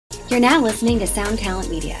You're now listening to Sound Talent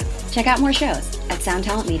Media. Check out more shows at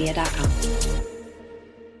soundtalentmedia.com.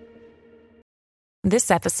 This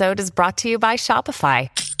episode is brought to you by Shopify.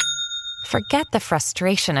 Forget the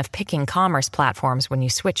frustration of picking commerce platforms when you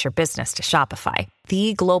switch your business to Shopify,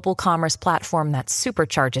 the global commerce platform that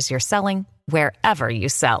supercharges your selling wherever you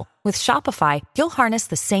sell. With Shopify, you'll harness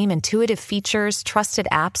the same intuitive features, trusted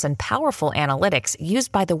apps, and powerful analytics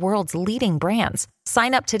used by the world's leading brands.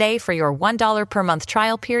 Sign up today for your $1 per month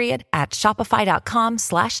trial period at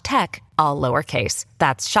shopify.com/tech, all lowercase.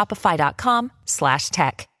 That's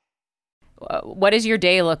shopify.com/tech. What does your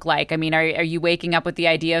day look like? I mean, are you waking up with the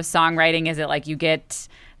idea of songwriting? Is it like you get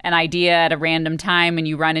an idea at a random time and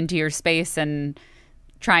you run into your space and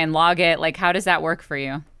try and log it? Like, how does that work for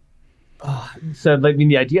you? So, like, I mean,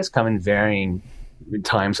 the ideas come in varying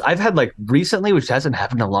times. I've had, like, recently, which hasn't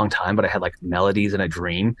happened in a long time, but I had, like, melodies in a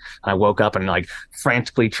dream. I woke up and, like,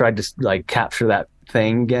 frantically tried to, like, capture that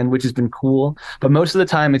thing again, which has been cool. But most of the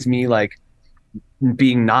time it's me, like,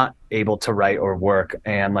 being not able to write or work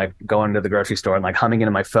and, like, going to the grocery store and, like, humming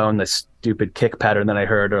into my phone this stupid kick pattern that I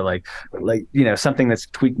heard, or like you know, something that's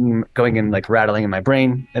tweaking, going and, like, rattling in my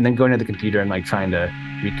brain, and then going to the computer and, like, trying to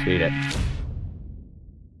recreate it.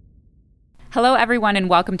 Hello, everyone, and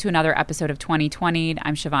welcome to another episode of 2020.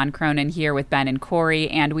 I'm Siobhan Cronin here with Ben and Cory,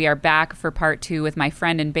 and we are back for part 2 with my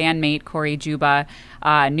friend and bandmate, Cory Juba,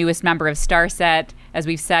 newest member of Starset. As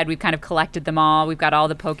we've said, we've kind of collected them all. We've got all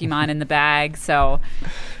the Pokemon in the bag, so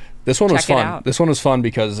this one was check it fun. out. This one was fun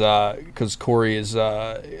because Cory is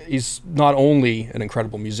he's not only an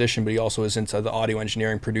incredible musician, but he also is into the audio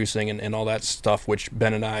engineering, producing, and all that stuff, which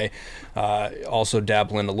Ben and I also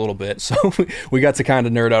dabble in a little bit. So we got to kind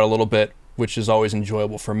of nerd out a little bit, which is always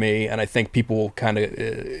enjoyable for me. And I think people kind of,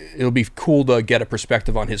 it'll be cool to get a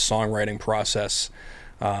perspective on his songwriting process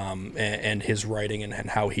and his writing and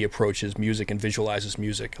how he approaches music and visualizes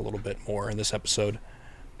music a little bit more in this episode.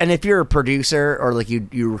 And if you're a producer or like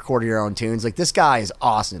you record your own tunes, like, this guy is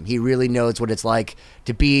awesome. He really knows what it's like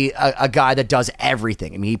to be a guy that does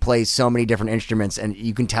everything. I mean, he plays so many different instruments, and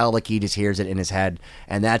you can tell, like, he just hears it in his head.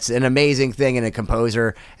 And that's an amazing thing in a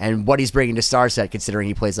composer, and what he's bringing to Starset, considering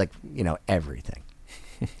he plays, like, you know, everything.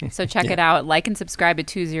 So check it out. Like and subscribe at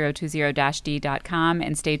 2020-d.com,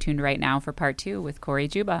 and stay tuned right now for part 2 with Cory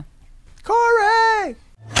Juba. Cory!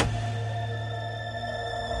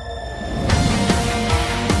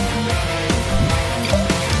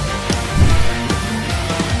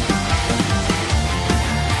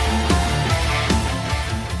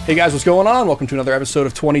 Hey guys, what's going on? Welcome to another episode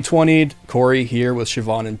of 2020. Cory here with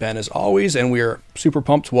Siobhan and Ben as always, and we are super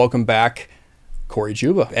pumped to welcome back Cory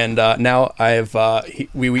Juba. And now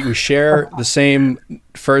we share the same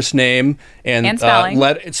first name and spelling.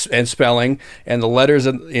 And spelling, and the letters,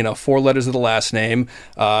 4 letters of the last name.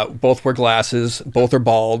 Both wear glasses, both are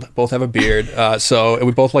bald, both have a beard. And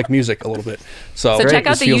we both like music a little bit. So check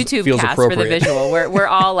out the YouTube cast for the visual. We're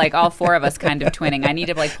all, like, all 4 of us kind of twinning. I need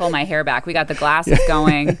to, like, pull my hair back. We got the glasses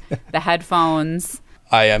going, the headphones.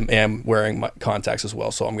 I am wearing my contacts as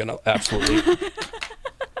well, so I'm gonna absolutely.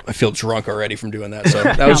 I feel drunk already from doing that. So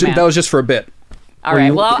that was just for a bit. All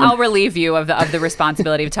right. Well, I'll relieve you of the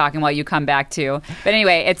responsibility of talking while you come back too. But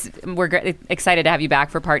anyway, we're excited to have you back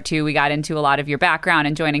for part 2. We got into a lot of your background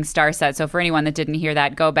and joining Starset. So for anyone that didn't hear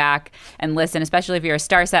that, go back and listen. Especially if you're a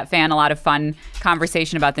Starset fan, a lot of fun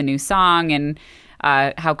conversation about the new song and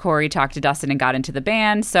how Cory talked to Dustin and got into the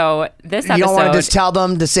band. So this episode, you don't want to just tell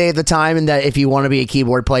them to save the time, and that if you want to be a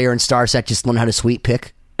keyboard player in Starset, just learn how to sweep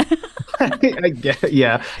pick. I get it,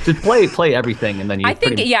 yeah. Just play everything, and then you. I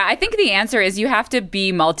think the answer is you have to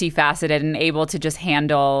be multifaceted and able to just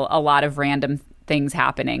handle a lot of random things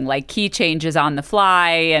happening, like key changes on the fly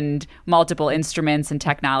and multiple instruments and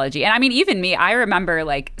technology. And I mean, even me, I remember,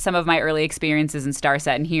 like, some of my early experiences in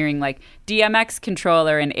Starset and hearing, like, DMX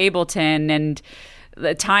controller and Ableton and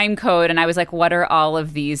the time code, and I was like, what are all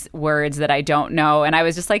of these words that I don't know? And I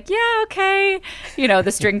was just like, yeah, okay,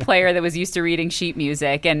 the string player that was used to reading sheet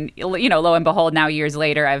music. And lo and behold, now years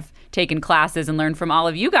later, I've taken classes and learned from all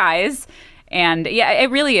of you guys. And yeah, it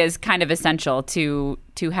really is kind of essential to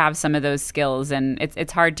have some of those skills, and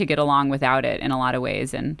it's hard to get along without it in a lot of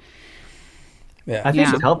ways. And yeah, I think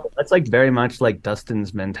it's helpful. That's, like, very much like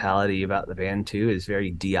Dustin's mentality about the band too, is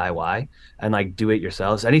very DIY and, like, do it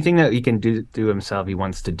yourselves. Anything that he can do himself, he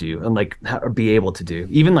wants to do, and, like, or be able to do.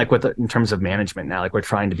 Even, like, in terms of management now, like, we're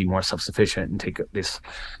trying to be more self-sufficient and take this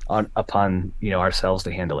upon ourselves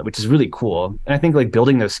to handle it, which is really cool. And I think, like,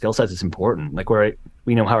 building those skill sets is important. Like,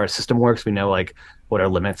 we know how our system works, we know, like, what our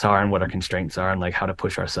limits are and what our constraints are, and, like, how to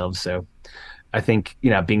push ourselves. So I think,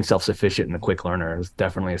 being self-sufficient and a quick learner is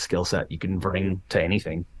definitely a skill set you can bring to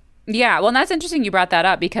anything. Yeah, well, and that's interesting you brought that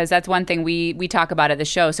up because that's one thing we talk about at the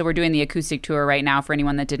show. So we're doing the acoustic tour right now for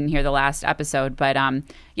anyone that didn't hear the last episode. But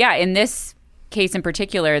yeah, in this case in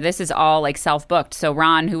particular, this is all like self-booked. So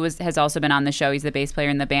Ron, who has also been on the show, he's the bass player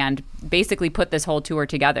in the band, basically put this whole tour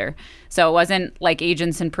together. So it wasn't like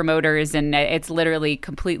agents and promoters, and it's literally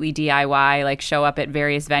completely DIY, like show up at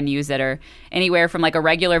various venues that are anywhere from like a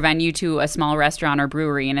regular venue to a small restaurant or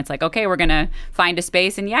brewery. And it's like, okay, we're going to find a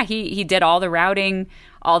space. And yeah, he did all the routing,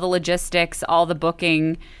 all the logistics, all the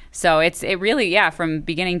booking. So it really, yeah, from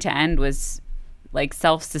beginning to end was like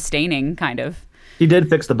self-sustaining kind of. He did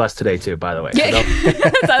fix the bus today too, by the way.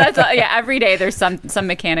 So that's yeah. Every day there's some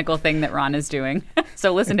mechanical thing that Ron is doing.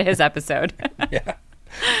 So listen to his episode. Yeah,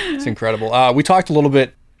 it's incredible. We talked a little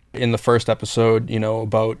bit in the first episode,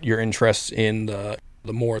 about your interests in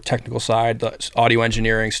the more technical side, the audio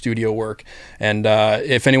engineering, studio work. And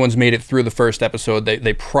if anyone's made it through the first episode,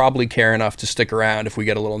 they probably care enough to stick around if we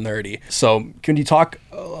get a little nerdy. So can you talk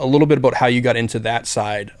a little bit about how you got into that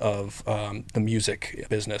side of the music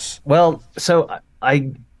business? Well, so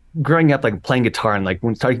I growing up, like playing guitar and like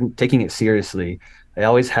when taking it seriously, I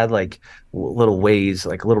always had like little ways,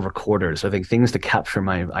 like little recorders, I think things to capture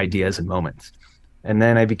my ideas and moments. And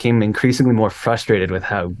then I became increasingly more frustrated with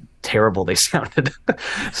how terrible they sounded.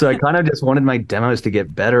 So I kind of just wanted my demos to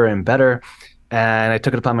get better and better. And I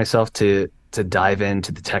took it upon myself to dive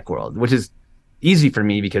into the tech world, which is easy for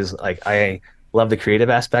me because like I love the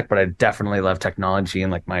creative aspect, but I definitely love technology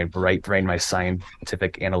and like my right brain, my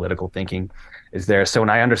scientific analytical thinking is there. So when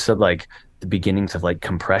I understood like the beginnings of like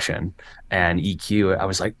compression and EQ, I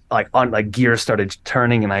was like on like gears started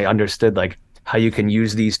turning, and I understood like how you can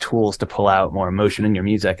use these tools to pull out more emotion in your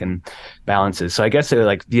music and balances. So I guess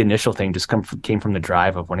like the initial thing just came from the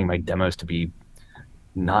drive of wanting my demos to be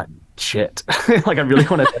not shit. Like I really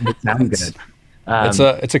want to sound good.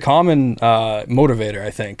 It's a common motivator, I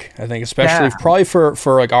think especially probably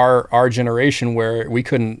for like our generation where we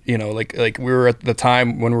couldn't, like we were at the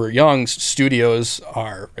time when we were young, studios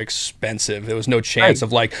are expensive. There was no chance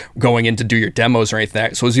of like going in to do your demos or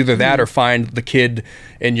anything. So it was either that or find the kid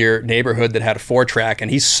in your neighborhood that had a 4-track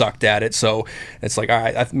and he sucked at it. So it's like, all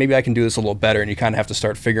right, maybe I can do this a little better. And you kind of have to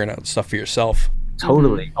start figuring out stuff for yourself.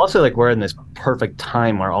 Totally. Also, like we're in this perfect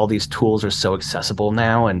time where all these tools are so accessible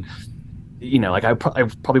now, and like I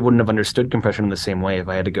probably wouldn't have understood compression in the same way if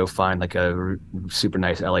I had to go find like a super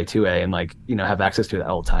nice LA2A and like, have access to it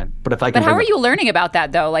all the time. But if I can. But how are you learning about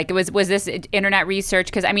that though? Like was this internet research?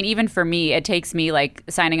 Because I mean, even for me, it takes me like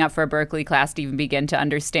signing up for a Berklee class to even begin to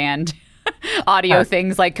understand audio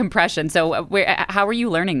things like compression. So how are you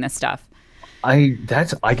learning this stuff? I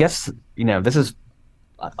guess, this is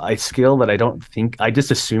a skill that I just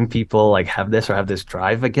assume people like have this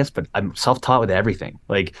drive, I guess, but I'm self-taught with everything.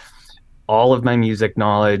 Like, all of my music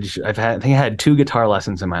knowledge, I think I had 2 guitar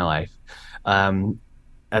lessons in my life. And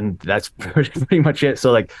that's pretty much it.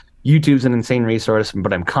 So like YouTube's an insane resource,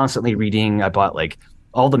 but I'm constantly reading. I bought like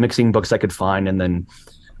all the mixing books I could find and then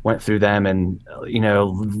went through them and,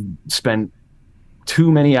 spent too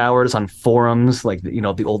many hours on forums, like,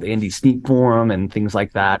 the old Andy Sneak forum and things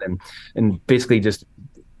like that. And basically just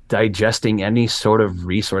digesting any sort of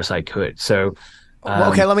resource I could. So,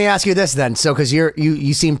 okay, let me ask you this then. So, because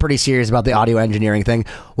you seem pretty serious about the audio engineering thing.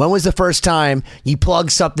 When was the first time you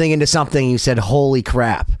plugged something into something and you said, "Holy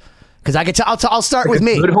crap"? Because I could tell. I'll start with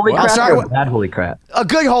me. Good holy crap. I'll start with bad holy crap. A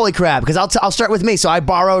good holy crap. Because I'll start with me. So I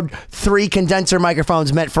borrowed 3 condenser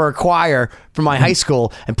microphones meant for a choir from my high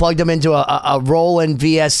school and plugged them into a Roland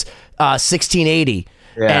VS 1680.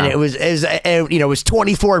 Yeah. And it was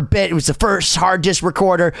 24-bit. It was the first hard disk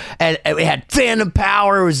recorder, and it had phantom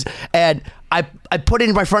power. I put it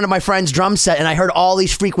in front of my friend's drum set, and I heard all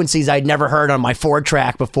these frequencies I'd never heard on my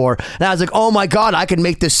 4-track before. And I was like, oh my God, I can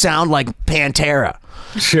make this sound like Pantera.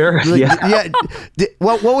 Sure. Yeah.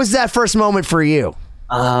 What was that first moment for you?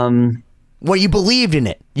 Well, you believed in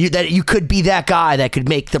it. That you could be that guy that could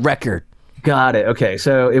make the record. Got it. Okay.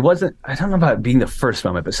 So it wasn't, I don't know about being the first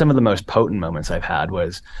moment, but some of the most potent moments I've had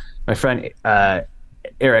was my friend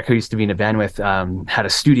Eric, who used to be in a band with, had a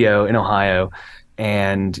studio in Ohio,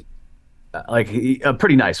 and a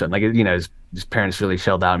pretty nice one. Like, his parents really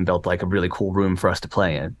shelled out and built like a really cool room for us to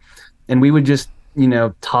play in. And we would just,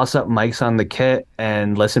 toss up mics on the kit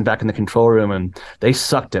and listen back in the control room, and they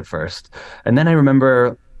sucked at first. And then I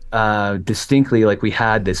remember distinctly, like, we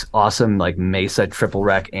had this awesome like Mesa triple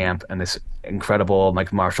rec amp and this incredible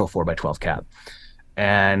like Marshall 4x12 cab,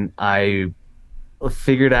 and I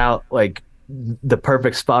figured out like the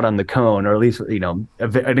perfect spot on the cone, or at least an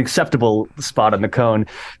acceptable spot on the cone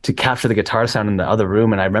to capture the guitar sound in the other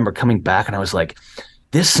room. And I remember coming back and I was like,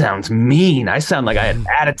 this sounds mean. I sound like I had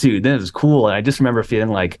attitude. This is cool. And I just remember feeling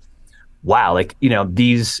like wow, like,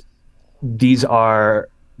 these are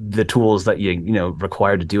the tools that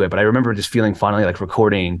required to do it. But I remember just feeling finally like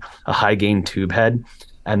recording a high gain tube head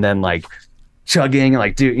and then like chugging and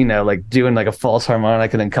like doing like a false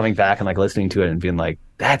harmonic and then coming back and like listening to it and being like,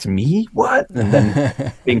 that's me? What? And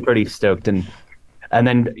then being pretty stoked. And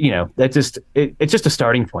then, that it's just a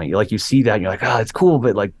starting point. Like you see that and you're like, oh, it's cool,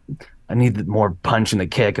 but like I need more punch in the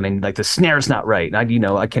kick, and then like the snare's not right. And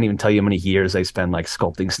I can't even tell you how many years I spend like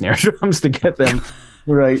sculpting snare drums to get them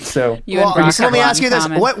right. So, so let me ask you this: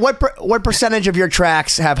 what percentage of your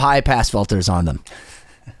tracks have high pass filters on them?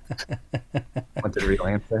 What's the real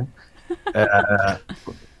answer?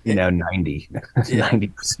 90,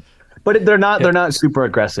 90%. But they're not super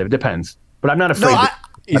aggressive. Depends. But I'm not afraid.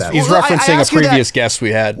 He's referencing a previous guest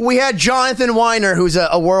we had. We had Jonathan Weiner, who's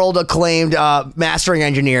a world-acclaimed mastering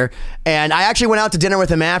engineer, and I actually went out to dinner with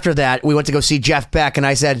him after that. We went to go see Jeff Beck, and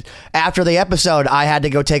I said, after the episode, I had to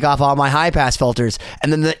go take off all my high-pass filters.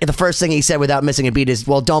 And then the first thing he said without missing a beat is,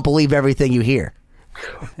 well, don't believe everything you hear.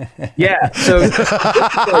 Yeah, so like,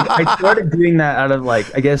 I started doing that out of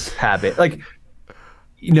like, I guess, habit. Like,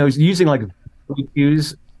 using like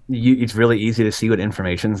cues, it's really easy to see what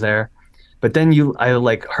information's there. But then I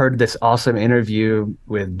like heard this awesome interview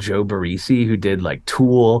with Joe Barresi, who did like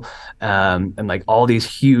Tool, and like all these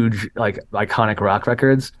huge like iconic rock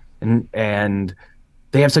records, and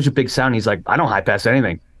they have such a big sound. He's like, I don't high pass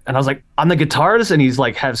anything, and I was like, on the guitars, and he's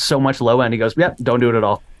like, has so much low end. He goes, yeah, don't do it at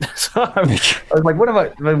all. So I was like,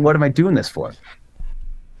 what am I doing this for?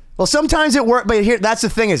 Well, sometimes it works, but here, that's the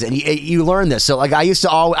thing is, and you learn this. So, like, I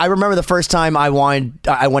remember the first time I went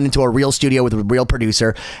into a real studio with a real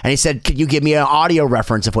producer, and he said, "Could you give me an audio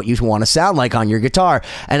reference of what you want to sound like on your guitar?"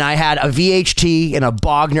 And I had a VHT and a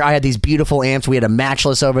Bogner. I had these beautiful amps. We had a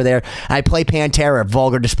Matchless over there. And I play Pantera,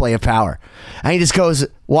 Vulgar Display of Power, and he just goes,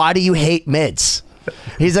 "Why do you hate mids?"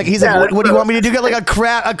 He's like, what do you want me to do? Get like a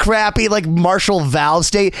crappy like Marshall valve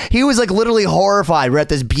state? He was like literally horrified. We're at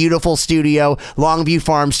this beautiful studio, Longview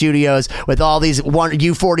Farm Studios, with all these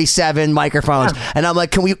U47 microphones, and I'm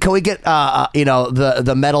like, can we get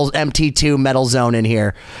the metal MT2 Metal Zone in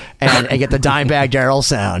here and get the Dimebag Darrell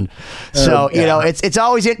sound? So it's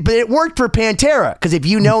always but it worked for Pantera, because if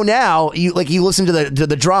now you listen to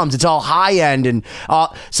the drums, it's all high end, and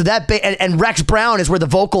so that and Rex Brown is where the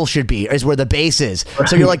vocal should be, is where the bass is. Right.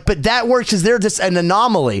 So you're like, but that works because they're just an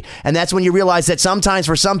anomaly. And that's when you realize that sometimes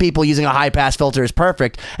for some people using a high pass filter is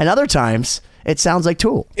perfect, and other times it sounds like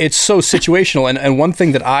Tool. It's so situational. And one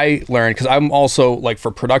thing that I learned, because I'm also like,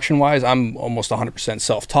 for production wise, I'm almost 100%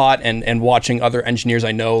 self-taught, and watching other engineers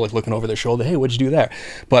I know, like looking over their shoulder, hey, what'd you do there?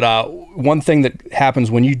 But one thing that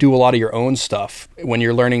happens when you do a lot of your own stuff, when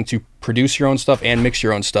you're learning to produce your own stuff and mix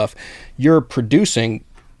your own stuff, you're producing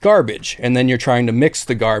garbage, and then you're trying to mix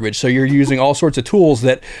the garbage. So you're using all sorts of tools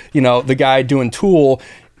that, the guy doing Tool,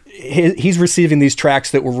 he's receiving these tracks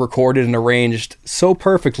that were recorded and arranged so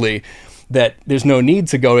perfectly that there's no need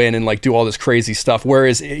to go in and like do all this crazy stuff.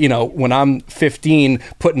 Whereas, when I'm 15,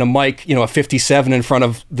 putting a mic, a 57 in front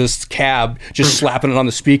of this cab, just slapping it on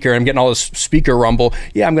the speaker, and I'm getting all this speaker rumble.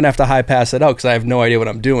 Yeah, I'm going to have to high pass it out because I have no idea what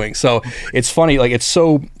I'm doing. So it's funny, like it's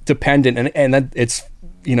so dependent, and that it's,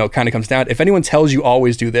 kind of comes down. If anyone tells you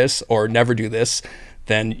always do this or never do this,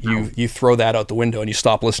 then you throw that out the window and you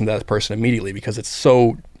stop listening to that person immediately, because it's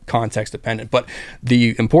so context dependent. But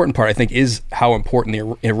the important part, I think, is how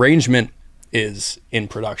important the arrangement is in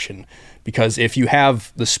production. Because if you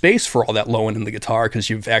have the space for all that low end in the guitar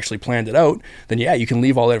because you've actually planned it out, then yeah, you can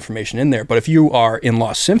leave all that information in there. But if you are in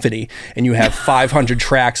Lost Symphony and you have 500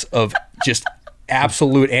 tracks of just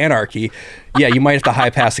absolute anarchy, yeah, you might have to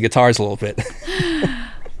high pass the guitars a little bit.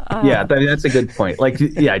 Yeah, that's a good point. Like,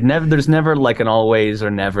 yeah, there's never like an always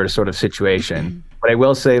or never sort of situation. But I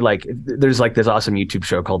will say, like, there's like this awesome YouTube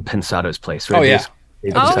show called Pensado's Place. Right? Oh yeah.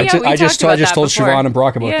 I just told Siobhan and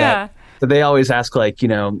Brock about that. So they always ask, like,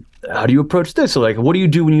 how do you approach this? So like, what do you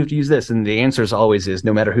do when you have to use this? And the answer always is,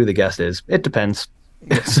 no matter who the guest is, it depends.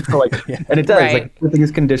 So like, and it does. Right. Like, everything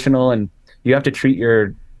is conditional, and you have to treat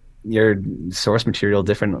your source material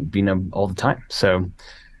different, all the time. So.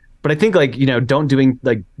 But I think doing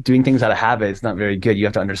things out of habit is not very good. You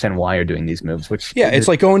have to understand why you're doing these moves. It's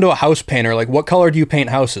like going to a house painter. Like, what color do you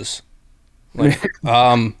paint houses? Like,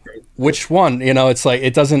 which one? It's like,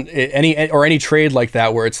 it doesn't any trade like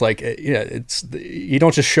that where it's like, it's, you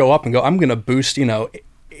don't just show up and go, I'm going to boost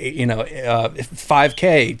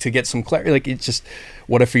 5K to get some clarity. Like, it's just,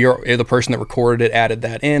 what if you're the person that recorded it, added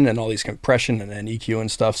that in, and all these compression and then EQ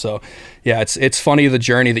and stuff. So yeah, it's funny, the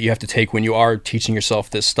journey that you have to take when you are teaching yourself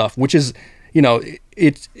this stuff, which is,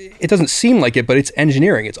 it doesn't seem like it, but it's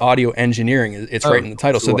engineering. It's audio engineering. It's right in the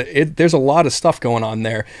title. Sure. So there's a lot of stuff going on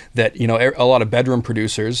there that, you know, a lot of bedroom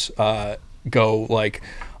producers go like,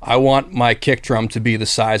 I want my kick drum to be the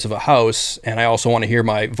size of a house, and I also want to hear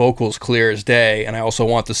my vocals clear as day, and I also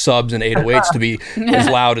want the subs and 808s to be as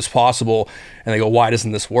loud as possible. And they go, why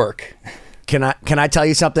doesn't this work? Can I tell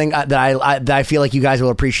you something that I feel like you guys will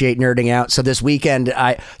appreciate nerding out? So this weekend,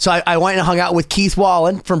 I went and hung out with Keith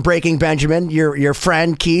Wallen from Breaking Benjamin, your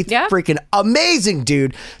friend Keith, freaking amazing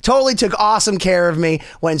dude. Totally took awesome care of me.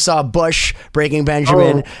 Went and saw Bush, Breaking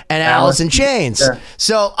Benjamin, and Alice in Chains. Yeah.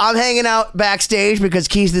 So I'm hanging out backstage because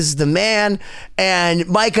Keith is the man, and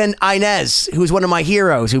Micah Inez, who's one of my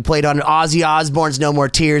heroes, who played on Ozzy Osbourne's No More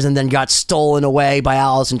Tears and then got stolen away by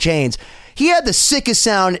Alice in Chains. He had the sickest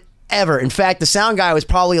sound ever. In fact, the sound guy was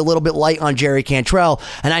probably a little bit light on Jerry Cantrell,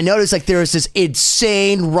 and I noticed like there was this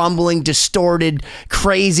insane, rumbling, distorted,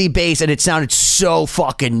 crazy bass, and it sounded so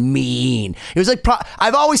fucking mean. It was like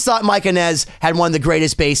I've always thought Mike Inez had one of the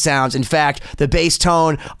greatest bass sounds. In fact, the bass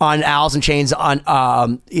tone on Alice in Chains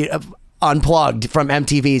on Unplugged from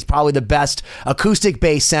MTV is probably the best acoustic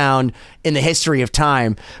bass sound in the history of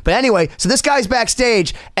time. But anyway, so this guy's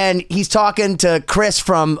backstage and he's talking to Chris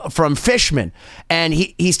from Fishman, and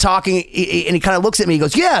he's talking and he kind of looks at me. He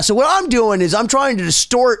goes, "Yeah, so what I'm doing is I'm trying to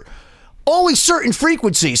distort only certain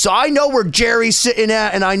frequencies. So I know where Jerry's sitting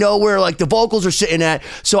at, and I know where like the vocals are sitting at.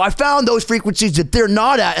 So I found those frequencies that they're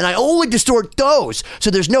not at, and I only distort those.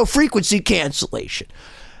 So there's no frequency cancellation."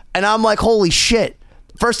 And I'm like, holy shit.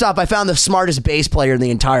 First off, I found the smartest bass player in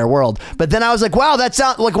the entire world. But then I was like, wow, that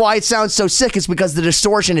sounds like why it sounds so sick is because the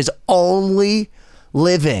distortion is only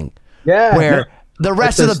living. Yeah. Where the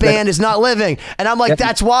rest of the band is not living. And I'm like,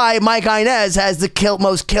 that's why Mike Inez has the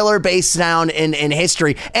most killer bass sound in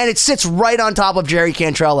history. And it sits right on top of Jerry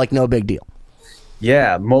Cantrell like no big deal.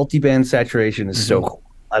 Yeah, multi-band saturation is so cool.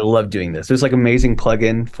 I love doing this. There's like amazing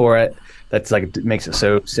plugin for it that's like it makes it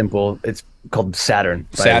so simple. It's called Saturn.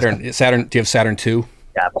 Saturn. Do you have Saturn 2?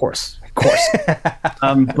 Yeah, of course.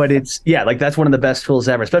 But it's like that's one of the best tools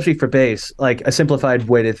ever, especially for bass. Like a simplified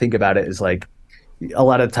way to think about it is like a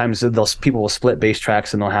lot of times people will split bass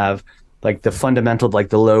tracks and they'll have like the fundamental, like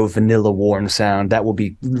the low vanilla warm sound that will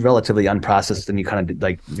be relatively unprocessed, and you kind of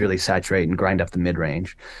like really saturate and grind up the mid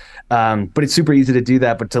range. But it's super easy to do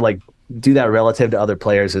that. But to like do that relative to other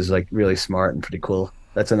players is like really smart and pretty cool.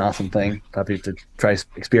 That's an awesome thing. Probably to try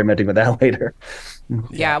experimenting with that later.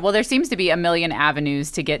 Yeah, well, there seems to be a million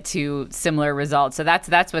avenues to get to similar results. So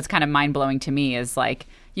that's what's kind of mind-blowing to me is like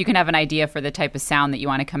you can have an idea for the type of sound that you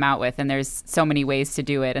want to come out with, and there's so many ways to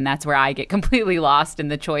do it. And that's where I get completely lost in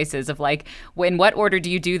the choices of like, in what order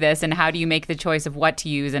do you do this, and how do you make the choice of what to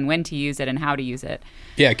use and when to use it and how to use it?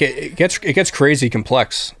 Yeah, it gets crazy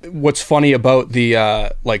complex. What's funny about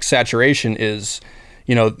the like saturation is,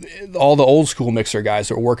 you know, all the old school mixer guys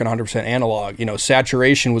that were working 100% analog, you know,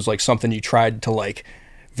 saturation was like something you tried to like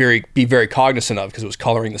be very cognizant of because it was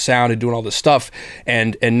coloring the sound and doing all this stuff.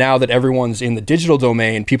 And now that everyone's in the digital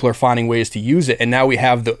domain, people are finding ways to use it. And now we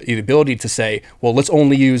have the ability to say, well, let's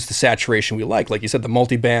only use the saturation we like. Like you said, the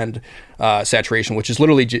multi-band saturation, which is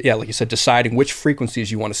literally, like you said, deciding which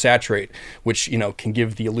frequencies you want to saturate, which, you know, can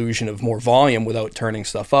give the illusion of more volume without turning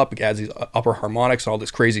stuff up. It adds these upper harmonics and all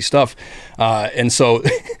this crazy stuff. And so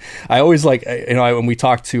I always like, you know, when we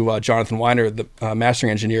talked to Jonathan Weiner, the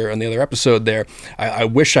mastering engineer on the other episode there, I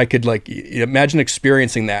wish I could like imagine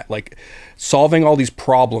experiencing that, like solving all these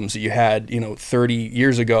problems that you had, you know, 30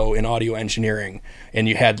 years ago in audio engineering, and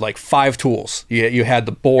you had like 5 tools. You had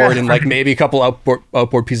the board and like maybe a couple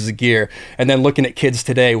outboard pieces of gear, and then looking at kids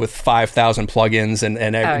today with 5,000 plugins and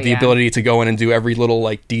the ability to go in and do every little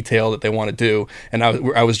like detail that they want to do. And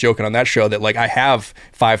I was joking on that show that like I have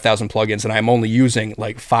 5,000 plugins and I'm only using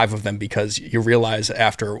like 5 of them, because you realize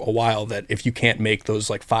after a while that if you can't make those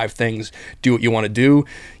like 5 things do what you want to do,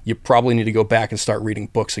 you probably need to go back and start reading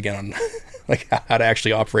books again on like how to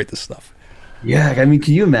actually operate this stuff. Yeah, I mean,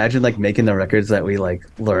 can you imagine like making the records that we like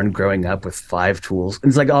learned growing up with 5 tools? And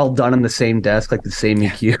it's like all done on the same desk, like the same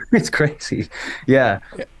EQ. It's crazy. Yeah.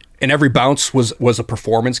 And every bounce was a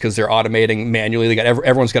performance because they're automating manually. They got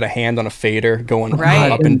everyone's got a hand on a fader going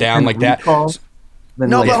up and down like that.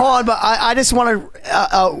 No, but hold on. But I just want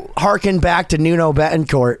to harken back to Nuno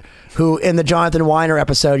Betancourt, who in the Jonathan Weiner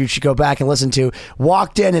episode you should go back and listen to,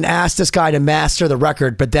 walked in and asked this guy to master the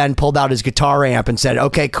record, but then pulled out his guitar amp and said,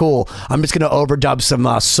 okay, cool, I'm just going to overdub some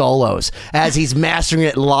solos as he's mastering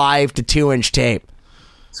it live to 2-inch tape.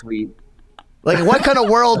 Sweet. Like, what kind of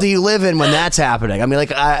world do you live in when that's happening? I mean, like,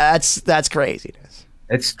 that's craziness.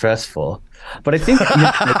 It's stressful. But I think...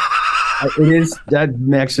 It is, that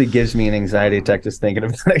actually gives me an anxiety attack just thinking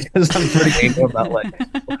about it, because I'm pretty anal about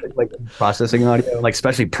like processing audio, like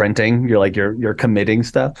especially printing. You're committing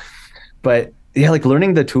stuff, but yeah, like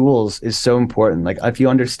learning the tools is so important. Like if you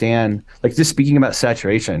understand, like just speaking about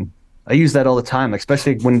saturation, I use that all the time, like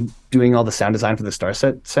especially when doing all the sound design for the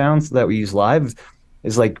Starset sounds that we use live.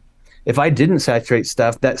 Is like if I didn't saturate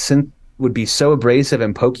stuff, that synth would be so abrasive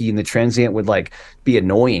and pokey, and the transient would like be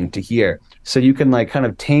annoying to hear. So you can like kind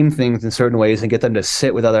of tame things in certain ways and get them to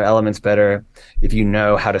sit with other elements better if you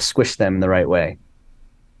know how to squish them the right way.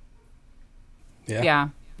 Yeah.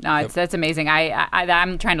 No, that's amazing.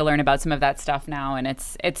 I'm trying to learn about some of that stuff now, and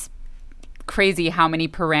it's crazy how many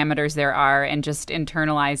parameters there are, and just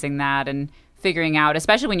internalizing that and figuring out,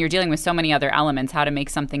 especially when you're dealing with so many other elements, how to make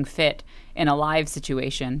something fit in a live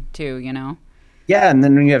situation too, you know? Yeah, and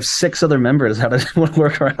then when you have 6 other members, how to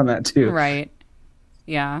work around that too. Right.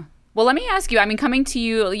 Yeah. Well, let me ask you, I mean, coming to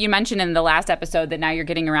you, you mentioned in the last episode that now you're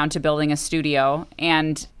getting around to building a studio,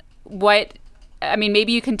 and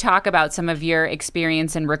maybe you can talk about some of your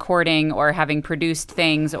experience in recording or having produced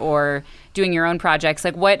things or doing your own projects.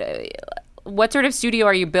 Like what sort of studio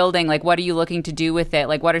are you building? Like, what are you looking to do with it?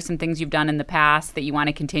 Like, what are some things you've done in the past that you want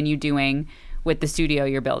to continue doing with the studio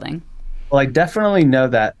you're building? Well, I definitely know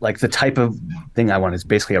that like the type of thing I want is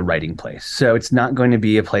basically a writing place. So it's not going to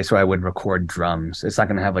be a place where I would record drums. It's not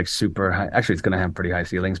going to have like super high, actually it's going to have pretty high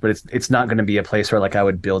ceilings, but it's not going to be a place where like I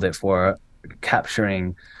would build it for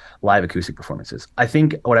capturing live acoustic performances. I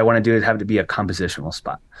think what I want to do is have it to be a compositional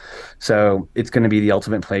spot. So it's going to be the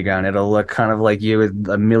ultimate playground. It'll look kind of like you with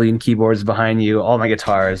a million keyboards behind you, all my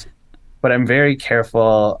guitars. But I'm very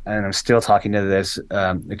careful, and I'm still talking to this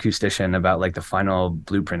acoustician about like the final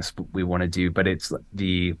blueprints we want to do, but it's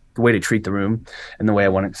the way to treat the room and the way I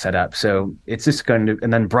want it set up. So it's just going to,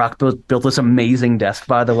 and then Brock built this amazing desk,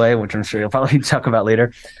 by the way, which I'm sure you'll probably talk about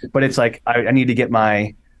later. But it's like, I need to get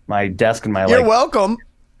my desk and my You're welcome.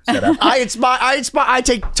 Set up. I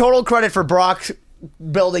take total credit for Brock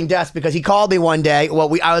building desk, because he called me one day.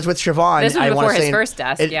 Well, I was with Siobhan. This was before his first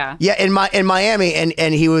desk, yeah. Yeah, in Miami,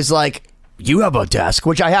 and he was like, "You have a desk,"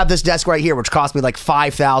 which I have this desk right here, which cost me like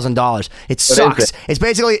 $5,000. It sucks.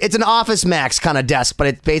 It's an Office Max kind of desk, but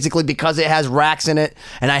it's basically because it has racks in it.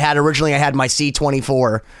 And I had my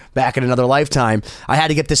C24 back in another lifetime. I had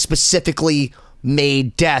to get this specifically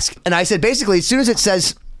made desk, and I said basically as soon as it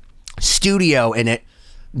says studio in it,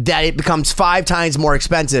 that it becomes 5 times more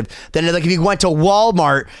expensive than like if you went to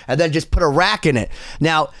Walmart and then just put a rack in it.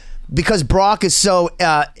 Now, because Brock is so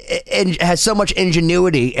has so much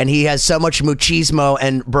ingenuity, and he has so much machismo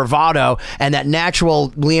and bravado and that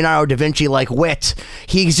natural Leonardo da Vinci like wit,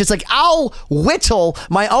 he's just like, I'll whittle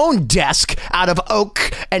my own desk out of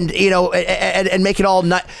oak and and make it all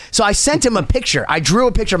nut. So I sent him a picture. I drew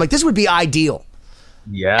a picture. I'm like, this would be ideal.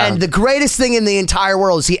 Yeah. And the greatest thing in the entire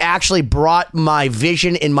world is he actually brought my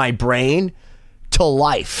vision in my brain to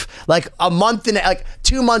life. Like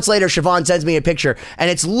 2 months later, Siobhan sends me a picture, and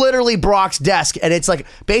it's literally Brock's desk, and it's like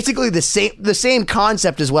basically the same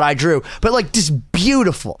concept as what I drew, but like this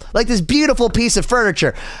beautiful piece of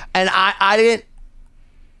furniture. And I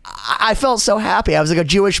felt so happy. I was like a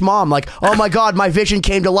Jewish mom, like, oh my God, my vision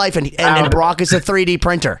came to life, and Brock is a 3D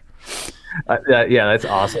printer. Yeah, that's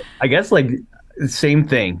awesome. I guess like same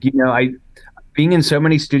thing. Being in so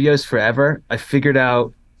many studios forever, I figured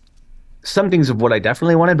out some things of what I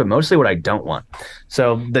definitely wanted, but mostly what I don't want.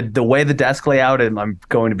 So the way the desk layout, and I'm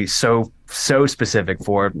going to be so specific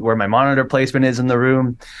for where my monitor placement is in the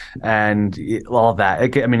room and all that.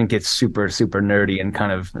 It gets super, super nerdy and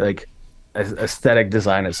kind of like aesthetic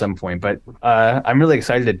design at some point, but I'm really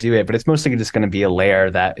excited to do it. But it's mostly just going to be a layer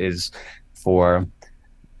that is for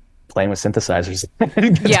playing with synthesizers.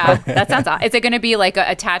 Yeah, that sounds awesome. Is it going to be like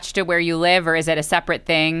attached to where you live, or is it a separate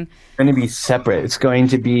thing? It's going to be separate. It's going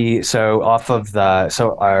to be so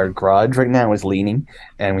our garage right now is leaning,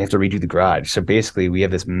 and we have to redo the garage. So basically we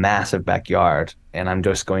have this massive backyard, and I'm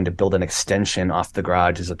just going to build an extension off the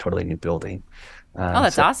garage as a totally new building.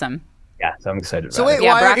 That's awesome. Yeah, so I'm excited about so wait, it.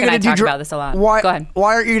 Yeah, why Brock aren't you and I going to talk do about this a lot. Why, Go ahead.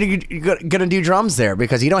 Why aren't you going to do drums there?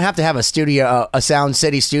 Because you don't have to have a studio, a Sound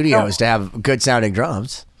City Studios to have good sounding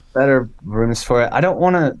drums. Better rooms for it.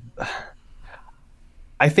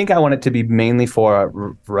 I think I want it to be mainly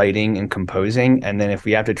for writing and composing, and then if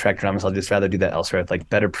we have to track drums, I'll just rather do that elsewhere with like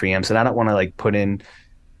better preamps. And I don't want to like put in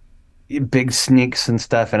big sneaks and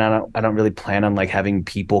stuff, and I don't really plan on like having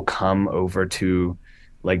people come over to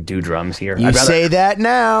like do drums here. Say that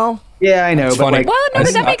now. Yeah, I know. It's but funny. like, Well, no,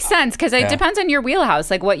 but that makes sense because it depends on your wheelhouse,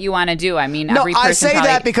 like what you want to do. I mean, No, every person I say probably...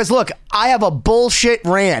 that because look, I have a bullshit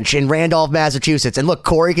ranch in Randolph, Massachusetts, and look,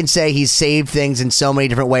 Cory can say he's saved things in so many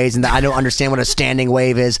different ways, and that I don't understand what a standing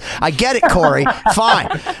wave is. I get it, Cory,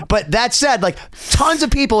 fine. But that said, like tons of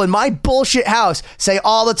people in my bullshit house say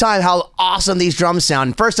all the time how awesome these drums sound.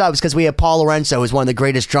 And first off, it's because we have Paul Lorenzo, who's one of the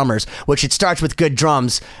greatest drummers, which it starts with good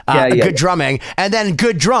drums, good drumming, and then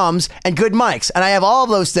good drums and good mics, and I have all of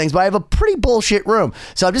those things, but I have a pretty bullshit room.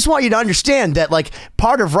 So I just want you to understand that, like,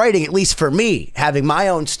 part of writing, at least for me, having my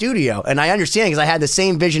own studio, and I understand because I had the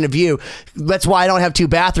same vision of you. That's why I don't have 2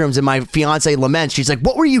 bathrooms, and my fiance laments. She's like,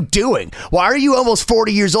 what were you doing? Why are you almost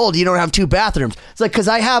 40 years old? You don't have 2 bathrooms. It's like, because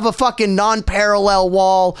I have a fucking non-parallel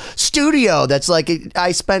wall studio that's like,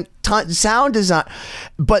 I spent sound design.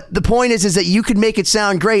 But the point is that you could make it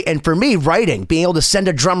sound great. And for me, writing, being able to send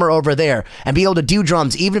a drummer over there and be able to do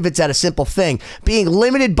drums, even if it's at a simple thing, being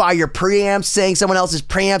limited by your preamps, saying someone else's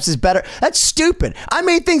preamps is better, that's stupid. I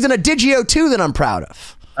made things in a Digio 2 that I'm proud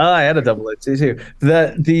of. Oh, I had a double it too.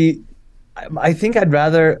 I think I'd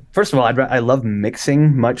rather, first of all, I love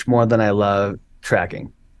mixing much more than I love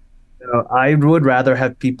tracking. So I would rather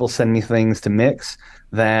have people send me things to mix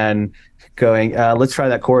than going, let's try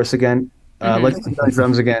that chorus again. Let's do those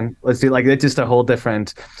drums again. Let's do, like, it's just a whole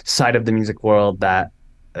different side of the music world that,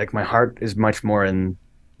 like, my heart is much more in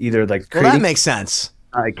either like creating, well, that makes sense.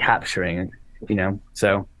 Capturing,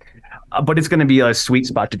 so. But it's going to be a sweet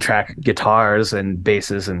spot to track guitars and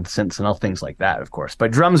basses and synths and all things like that, of course.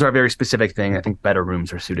 But drums are a very specific thing. I think better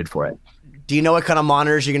rooms are suited for it. Do you know what kind of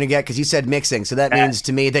monitors you're going to get? Because you said mixing, so that means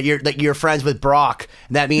to me that you're friends with Brock.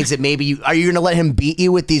 And that means that maybe are you going to let him beat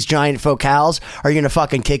you with these giant focals, or are you going to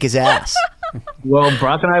fucking kick his ass? Well,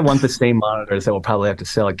 Brock and I want the same monitors that we'll probably have to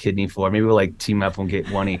sell a kidney for. Maybe we'll like team up and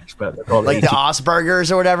get one each. But like the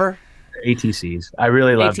Aspergers or whatever. ATCs. I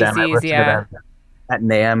really love them. I listened to them at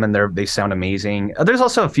NAMM, and they sound amazing. There's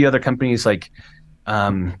also a few other companies like,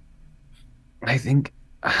 I think.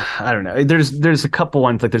 I don't know. There's a couple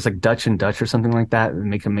ones, like there's like Dutch and Dutch or something like that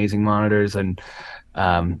make amazing monitors, and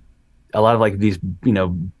a lot of like these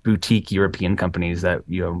boutique European companies that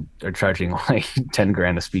are charging like 10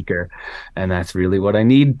 grand a speaker, and that's really what I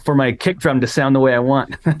need for my kick drum to sound the way I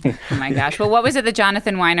want. Oh my gosh! Well, what was it that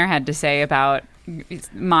Jonathan Weiner had to say about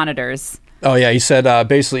monitors? Oh yeah, he said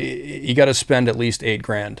basically you got to spend at least 8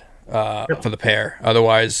 grand for the pair,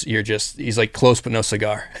 otherwise he's like close but no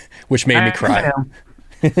cigar, which made me cry.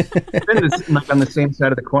 Like on the same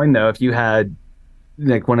side of the coin, though, if you had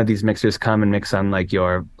like one of these mixers come and mix on like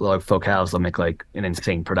your focals, they'll make like an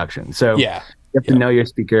insane production. So you have to know your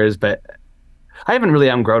speakers. But I haven't really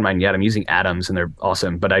outgrown mine yet. I'm using Atoms, and they're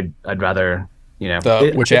awesome. But I'd rather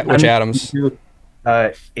which Atoms?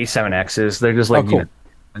 A7Xs. They're just like cool.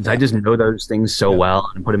 I just know those things so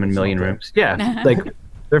well and put them in a million rooms. Yeah, like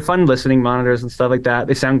they're fun listening monitors and stuff like that.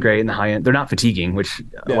 They sound great in the high end. They're not fatiguing, which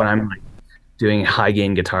when I'm like doing high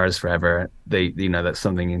gain guitars forever, that's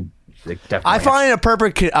something they definitely. I find a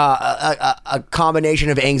perfect a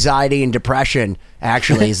combination of anxiety and depression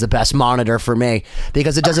actually is the best monitor for me,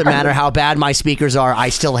 because it doesn't matter how bad my speakers are, I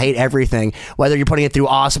still hate everything, whether you're putting it through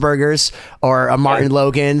Asperger's or a Martin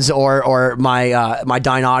Logan's or my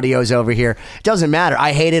Dyne Audios over here. It doesn't matter.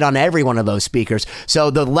 I hate it on every one of those speakers.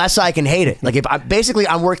 So the less I can hate it, like if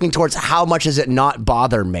I'm working towards how much does it not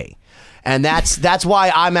bother me. And that's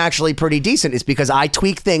why I'm actually pretty decent, is because I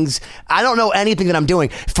tweak things. I don't know anything that I'm doing.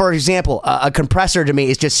 For example, a compressor to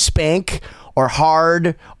me is just spank or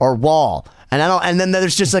hard or wall. And then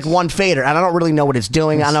there's just like one fader, and I don't really know what it's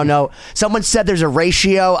doing. I don't know. Someone said there's a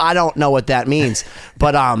ratio. I don't know what that means.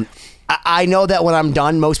 But I know that when I'm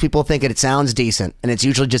done, most people think it sounds decent, and it's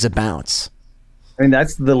usually just a bounce. I mean,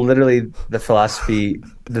 that's literally the philosophy,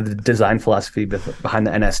 the design philosophy behind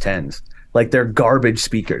the NS10s. Like, they're garbage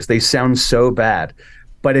speakers. They sound so bad.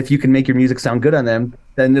 But if you can make your music sound good on them,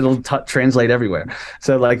 then it'll translate everywhere.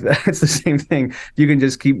 So, like, it's the same thing. You can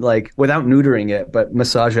just keep, like, without neutering it, but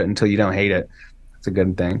massage it until you don't hate it. It's a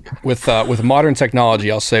good thing. With modern technology,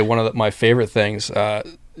 I'll say one of my favorite things,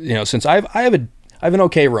 since I have an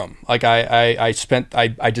okay room. Like I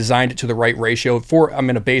designed it to the right ratio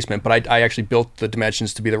I'm in a basement, but I actually built the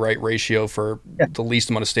dimensions to be the right ratio for the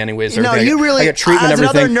least amount of standing waves. No, you really, I got treatment, as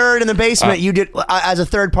everything. Another nerd in the basement, you did, as a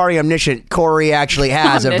third party omniscient, Cory actually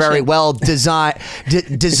has a very well designed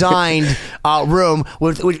room.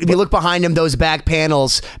 If you look behind him, those back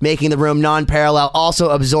panels making the room non-parallel,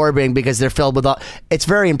 also absorbing because they're filled with it's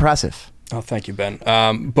very impressive. Oh, thank you, Ben.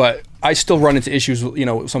 But I still run into issues,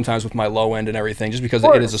 sometimes with my low end and everything, just because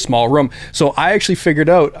it is a small room. So I actually figured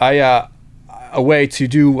out a way to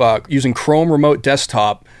do using Chrome Remote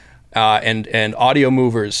Desktop. and audio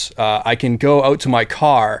movers. I can go out to my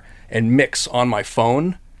car and mix on my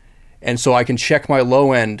phone. And so I can check my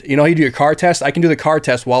low end. You know how you do your car test? I can do the car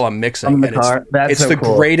test while I'm mixing. It's so the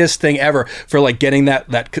cool. Greatest thing ever for like getting that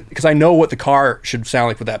because I know what the car should sound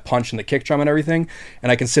like with that punch and the kick drum and everything.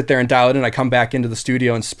 And I can sit there and dial it in. I come back into the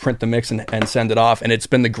studio and print the mix and send it off. And it's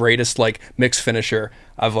been the greatest like mix finisher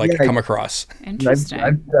I've come across. Interesting.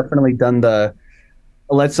 I've definitely done the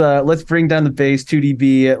let's bring down the bass 2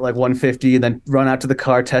 dB at like 150 and then run out to the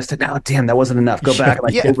car, test it. Oh, damn, that wasn't enough. Go back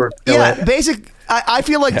and it. Basic. I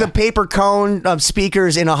feel like the paper cone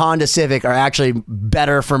speakers in a Honda Civic are actually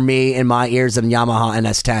better for me in my ears than Yamaha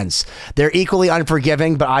NS10s. They're equally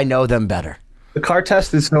unforgiving, but I know them better. The car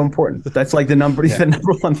test is so important. That's like the number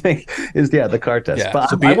one thing is the car test. Yeah. But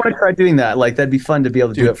so I want to try doing that. Like that'd be fun to be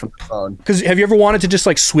able to do it from the phone. Because have you ever wanted to just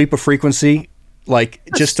like sweep a frequency, like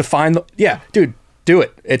just to find dude. Do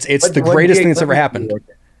it. It's the greatest thing that's ever happened.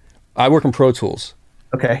 I work in Pro Tools.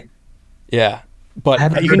 Okay. Yeah,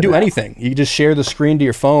 but you can do anything. You can just share the screen to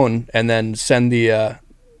your phone and then send the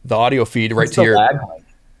audio feed right to your.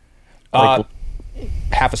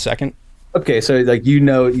 Half a second. Okay, so like you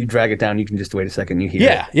drag it down, you can just wait a second, you hear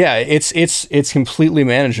it. Yeah, it's completely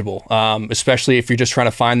manageable. Especially if you're just trying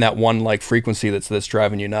to find that one like frequency that's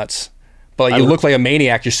driving you nuts. But like, you look like a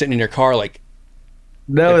maniac. You're sitting in your car like.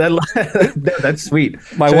 No, that's sweet.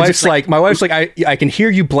 My wife's like, I can hear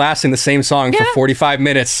you blasting the same song for 45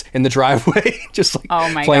 minutes in the driveway, just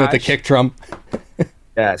like playing with the kick drum.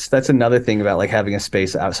 Yes, that's another thing about like having a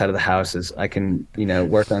space outside of the house is I can,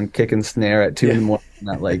 work on kick and snare at 2 in the morning.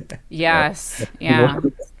 Not like yes, yeah.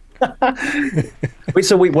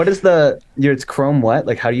 Wait, what is it's Chrome what?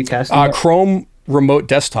 Like how do you cast it? Chrome remote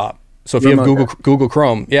desktop. So if you have Google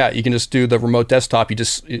Chrome, you can just do the remote desktop.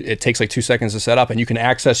 It takes like 2 seconds to set up, and you can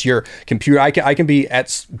access your computer. I can be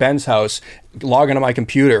at Ben's house, log into my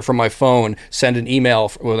computer from my phone, send an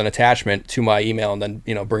email with an attachment to my email, and then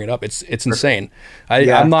bring it up. It's insane.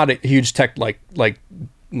 I'm not a huge tech like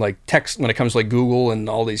text when it comes to like Google and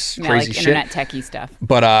all these crazy like shit. internet techie stuff.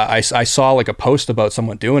 But I saw like a post about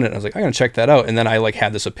someone doing it and I was like, I'm gonna check that out. And then I like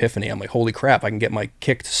had this epiphany. I'm like, holy crap, I can get my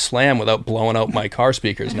kick to slam without blowing out my car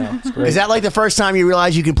speakers now. It's great. Is that like the first time you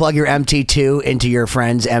realized you could plug your MT2 into your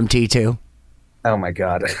friend's MT2? Oh my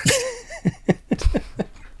God.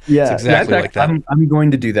 Yeah, it's exactly like that. I'm going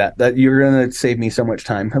to do that. That you're going to save me so much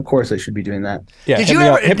time. Of course, I should be doing that. Yeah, hit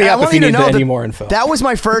me up if you need any more info. That was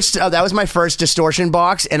my first. That was my first distortion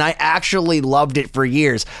box, and I actually loved it for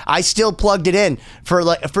years. I still plugged it in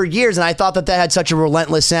for years, and I thought that had such a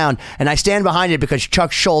relentless sound. And I stand behind it because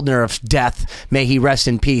Chuck Schuldiner of death, may he rest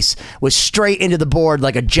in peace, was straight into the board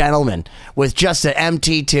like a gentleman with just an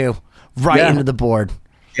MT2 into the board.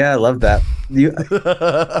 Yeah, I love that.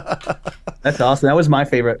 That's awesome. That was my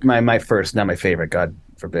favorite. My first, not my favorite. God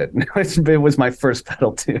forbid. It was my first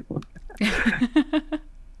pedal too.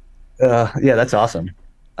 Yeah, that's awesome.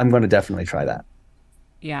 I'm going to definitely try that.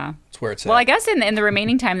 Yeah. That's where it's at. Well, I guess in the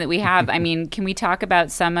remaining time that we have, I mean, can we talk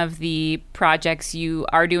about some of the projects you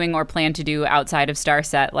are doing or plan to do outside of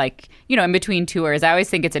Starset, like, in between tours? I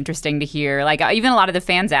always think it's interesting to hear, like, even a lot of the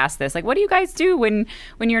fans ask this, like, what do you guys do when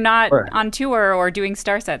you're not on tour or doing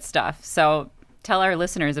Starset stuff? So tell our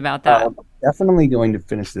listeners about that. Definitely going to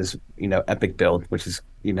finish this, epic build, which is,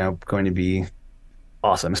 going to be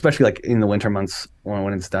awesome, especially like in the winter months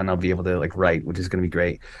when it's done, I'll be able to like write, which is going to be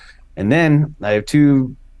great. And then I have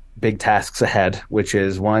 2 big tasks ahead, which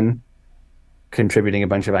is one, contributing a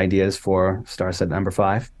bunch of ideas for Starset number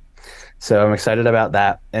 5. So I'm excited about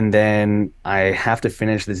that. And then I have to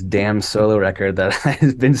finish this damn solo record that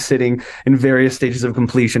has been sitting in various stages of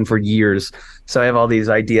completion for years. So I have all these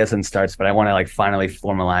ideas and starts, but I want to like finally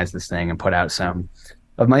formalize this thing and put out some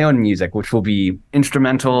of my own music, which will be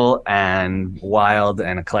instrumental and wild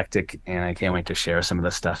and eclectic. And I can't wait to share some of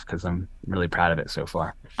this stuff because I'm really proud of it so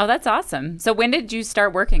far. Oh, that's awesome. So when did you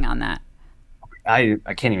start working on that? I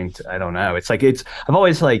can't even, I don't know. It's like, I've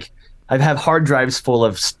always like, I've had hard drives full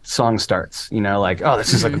of song starts, like, oh,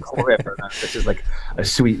 this is like a cool riff, or this is like a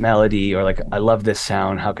sweet melody, or like, I love this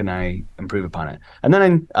sound. How can I improve upon it? And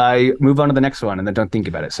then I move on to the next one and then don't think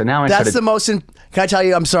about it. So now can I tell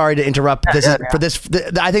you, I'm sorry to interrupt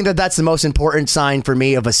I think that's the most important sign for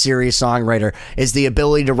me of a serious songwriter is the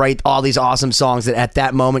ability to write all these awesome songs that at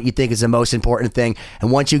that moment you think is the most important thing.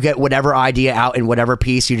 And once you get whatever idea out in whatever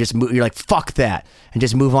piece, you're like, fuck that, and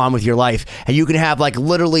just move on with your life. And you can have like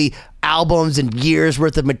literally albums and years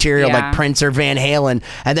worth of material like Prince or Van Halen,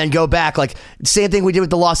 and then go back. Like same thing we did with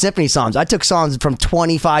the Lost Symphony songs. I took songs from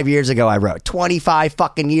 25 years ago. I wrote 25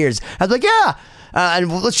 fucking years. I was like, yeah,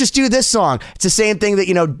 and let's just do this song. It's the same thing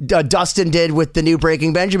that Dustin did with the new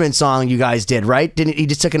Breaking Benjamin song you guys did, right? Didn't he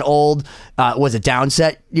just took an old was it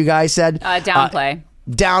downset? You guys said downplay.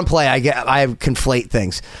 Downplay. I conflate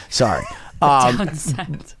things. Sorry.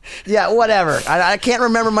 Downset. Yeah, whatever. I can't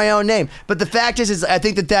remember my own name. But the fact is I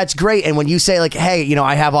think that's great. And when you say like, hey,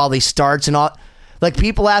 I have all these starts and all, like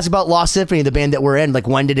people ask about Lost Symphony, the band that we're in, like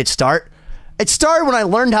when did it start? It started when I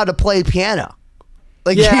learned how to play piano.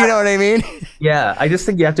 Like, you know what I mean? Yeah, I just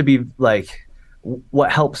think you have to be like,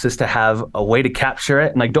 what helps is to have a way to capture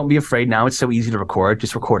it. And like, don't be afraid now. It's so easy to record.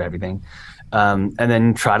 Just record everything. And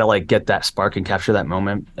then try to like get that spark and capture that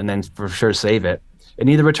moment and then for sure save it. And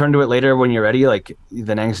either return to it later when you're ready, like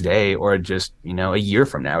the next day, or just, a year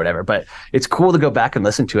from now or whatever. But it's cool to go back and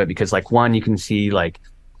listen to it because like, one, you can see like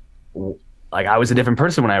I was a different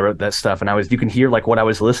person when I wrote that stuff, and you can hear like what I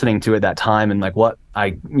was listening to at that time and like what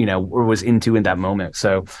I, was into in that moment.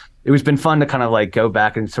 So it was been fun to kind of like go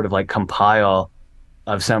back and sort of like compile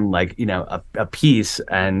of some like, a piece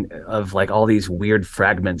and of like all these weird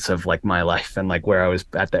fragments of like my life and like where I was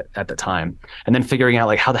at the time, and then figuring out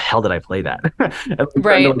like how the hell did I play that?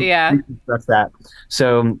 Right. Yeah. That's that.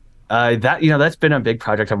 So that's been a big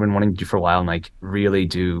project I've been wanting to do for a while, and like really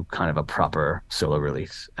do kind of a proper solo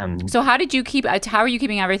release. So how are you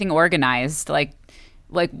keeping everything organized? Like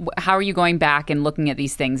how are you going back and looking at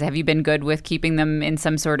these things? Have you been good with keeping them in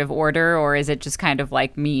some sort of order, or is it just kind of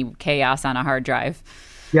like chaos on a hard drive?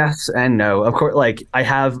 Yes and no. Of course, like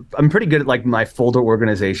I'm pretty good at like my folder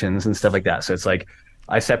organizations and stuff like that. So it's like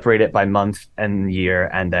I separate it by month and year,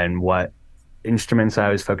 and then what instruments I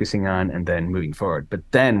was focusing on, and then moving forward. But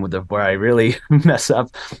then where I really mess up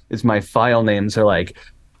is my file names are like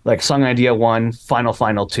song idea 1, final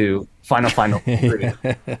 2, final 3,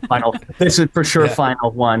 final. This is for sure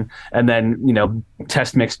final 1, and then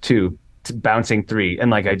test mix 2, bouncing 3,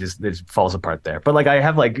 and like it falls apart there. But like I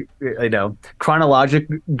have like chronologic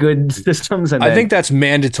good systems, and I think that's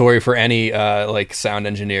mandatory for any like sound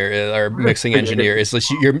engineer or mixing engineer. Is like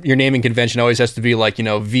your naming convention always has to be like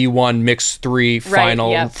V1 mix 3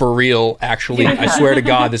 final for real. Actually, I swear to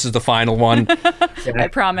God, this is the final one. I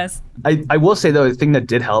promise. I will say though, the thing that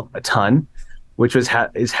did help a ton, which was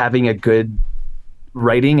is having a good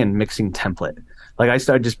writing and mixing template. Like I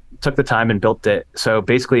just took the time and built it. So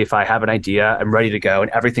basically, if I have an idea, I'm ready to go,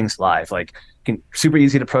 and everything's live. Like super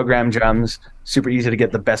easy to program drums, super easy to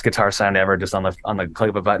get the best guitar sound ever, just on the click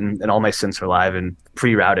of a button, and all my synths are live and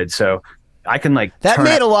pre-routed. So I can like that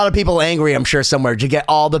made a lot of people angry, I'm sure, somewhere to get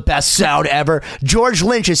all the best sound ever. George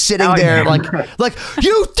Lynch is sitting there like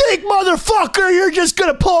you think, motherfucker, you're just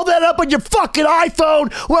gonna pull that up on your fucking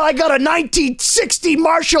iPhone? Well, I got a 1960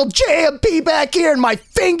 Marshall JMP back here in my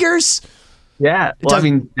fingers. Yeah, well, I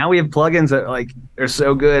mean, now we have plugins that like are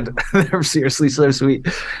so good. They're seriously so sweet.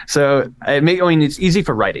 So it's easy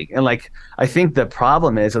for writing, and like I think the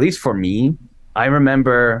problem is, at least for me, I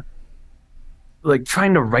remember like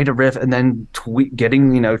trying to write a riff and then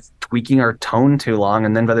tweaking our tone too long,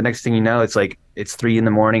 and then by the next thing you know, it's like it's 3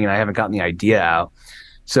 a.m. and I haven't gotten the idea out.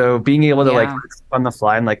 So being able to like on the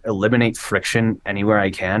fly and like eliminate friction anywhere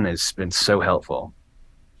I can has been so helpful.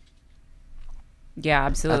 Yeah,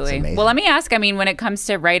 absolutely. Well, let me ask, when it comes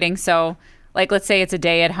to writing, so like, let's say it's a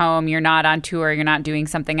day at home, you're not on tour, you're not doing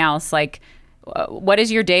something else. Like, what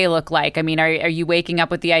does your day look like? Are you waking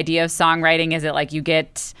up with the idea of songwriting? Is it like you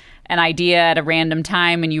get an idea at a random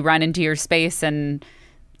time and you run into your space and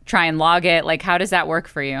try and log it? Like, how does that work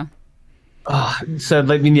for you? So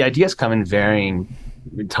the ideas come in varying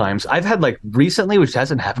times. I've had like recently, which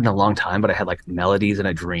hasn't happened in a long time, but I had like melodies in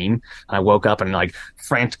a dream, and I woke up and like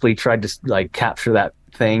frantically tried to like capture that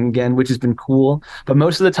thing again, which has been cool. But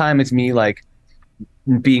most of the time it's me like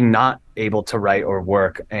being not able to write or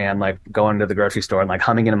work, and like going to the grocery store and like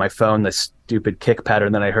humming into my phone the stupid kick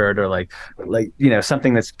pattern that I heard, or like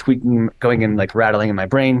something that's tweaking, going and like rattling in my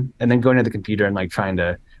brain, and then going to the computer and like trying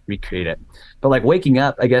to recreate it. But like waking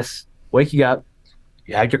up, you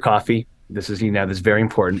had your coffee. This is, this is very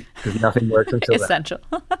important because nothing works until essential.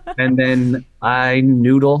 And then I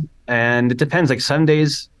noodle, and it depends. Like some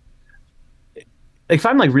days, like if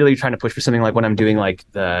I'm like really trying to push for something, like when I'm doing like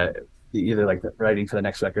either like the writing for the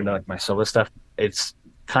next record or like my solo stuff, it's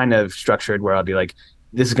kind of structured where I'll be like,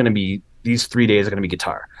 these 3 days are going to be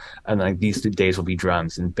guitar, and like these 2 days will be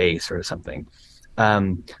drums and bass or something.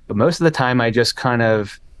 But most of the time I just kind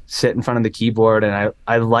of sit in front of the keyboard, and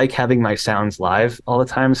I like having my sounds live all the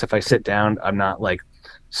time. So if I sit down, I'm not like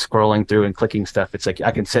scrolling through and clicking stuff. It's like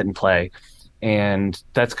I can sit and play, and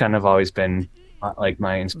that's kind of always been like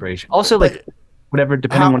my inspiration. Also, like whatever,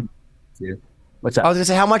 depending on what you do. What's up? I was gonna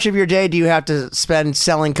say, how much of your day do you have to spend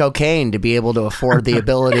selling cocaine to be able to afford the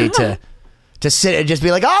ability to sit and just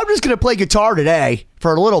be like, oh, I'm just going to play guitar today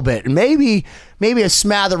for a little bit, and maybe a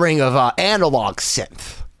smattering of analog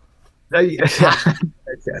synth.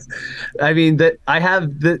 Yes. I mean,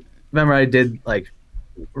 remember I did like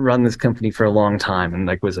run this company for a long time and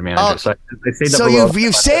like was a manager. So I saved so up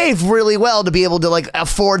you've saved really well to be able to like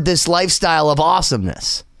afford this lifestyle of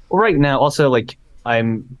awesomeness. Right now, also like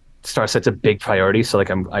Starset's a big priority. So like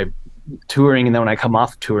I'm touring, and then when I come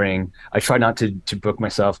off touring, I try not to book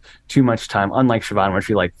myself too much time. Unlike Siobhan, where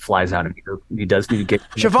she like flies out and he does need to get.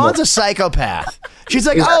 Siobhan's a psychopath. She's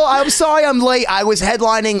like, oh, I'm sorry, I'm late. I was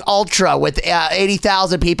headlining Ultra with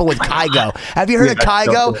 80,000 people with Kygo. Have you heard of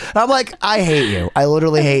Kygo? And I'm like, I hate you. I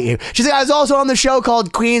literally hate you. She's like, I was also on the show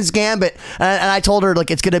called Queen's Gambit, and I told her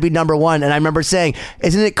like it's gonna be number one. And I remember saying,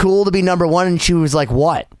 isn't it cool to be number one? And she was like,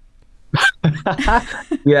 what?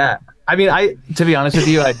 Yeah. I mean, to be honest with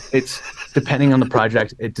you, it's depending on the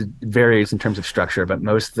project, it varies in terms of structure, but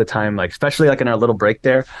most of the time, like especially like in our little break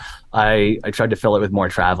there, I tried to fill it with more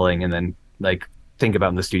traveling and then like think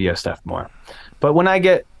about the studio stuff more. But when I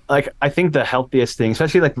get like, I think the healthiest thing,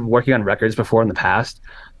 especially like working on records before in the past,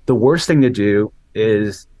 the worst thing to do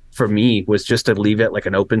is for me was just to leave it like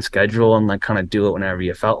an open schedule and like kind of do it whenever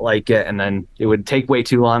you felt like it, and then it would take way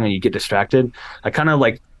too long and you get distracted. I kind of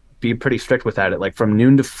like be pretty strict with that. Like from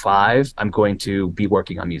noon to 5, I'm going to be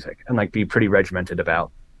working on music and like be pretty regimented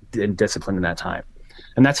about and disciplined in that time.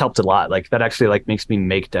 And that's helped a lot. Like that actually like makes me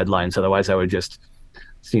make deadlines. Otherwise I would just,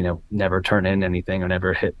 never turn in anything or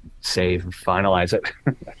never hit save and finalize it.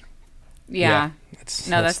 Yeah. That's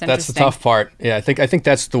interesting. That's the tough part. Yeah. I think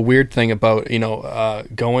that's the weird thing about,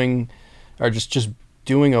 going or just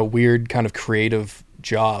doing a weird kind of creative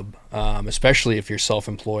job, especially if you're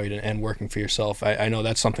self-employed and working for yourself. I know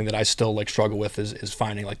that's something that I still like struggle with is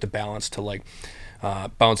finding like the balance to like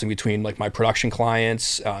bouncing between like my production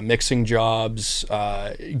clients, mixing jobs,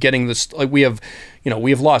 getting this, like we have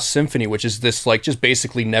Lost Symphony, which is this like just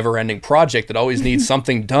basically never-ending project that always needs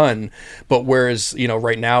something done. But whereas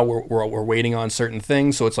right now we're waiting on certain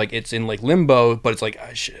things, so it's like it's in like limbo. But it's like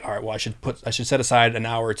I should set aside an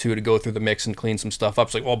hour or two to go through the mix and clean some stuff up.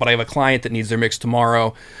 It's like, well, but I have a client that needs their mix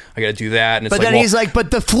tomorrow. I got to do that. And it's but then he's like,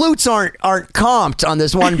 but the flutes aren't comped on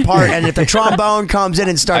this one part, and if the trombone comes in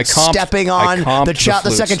and starts stepping on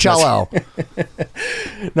the second cello.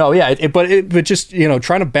 No, yeah, but just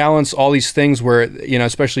trying to balance all these things where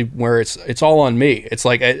especially where it's all on me. It's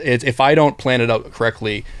like if I don't plan it out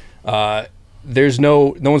correctly, there's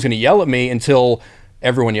no one's going to yell at me until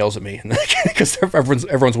everyone yells at me, because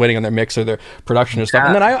everyone's waiting on their mix or their production and stuff.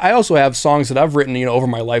 And then I also have songs that I've written over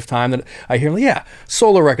my lifetime that I hear, yeah,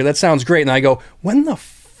 solo record, that sounds great, and I go, when the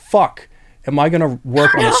fuck am I going to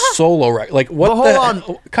work on a solo record? Like, what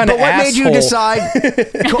kind of asshole? But what made you decide?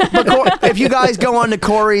 If you guys go on to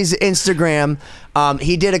Cory's Instagram,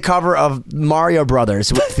 he did a cover of Mario Brothers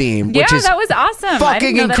theme, which is that was awesome. Fucking I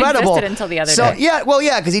didn't know incredible. That existed until the other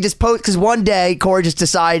day. Because he just because one day Cory just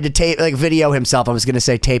decided to video himself. I was going to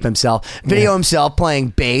say tape himself, himself playing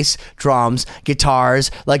bass, drums, guitars,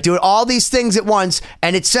 like doing all these things at once,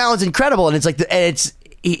 and it sounds incredible. And it's like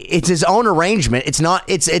it's his own arrangement. It's not.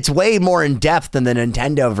 It's way more in depth than the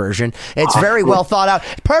Nintendo version. It's very well thought out,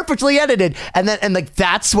 perfectly edited, and like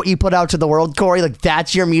that's what you put out to the world, Cory. Like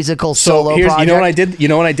that's your musical solo project. You know what I did? You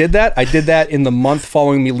know when I did that? I did that in the month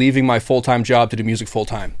following me leaving my full-time job to do music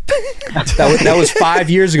full-time. That was 5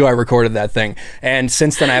 years ago. I recorded that thing, and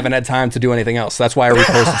since then I haven't had time to do anything else. That's why I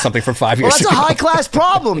reposted something from 5 years ago. Well, that's a high-class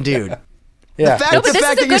problem, dude. Yeah, the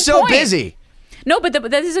fact that you're so busy. No, but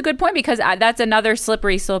that is a good point, because that's another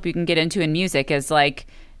slippery slope you can get into in music, is like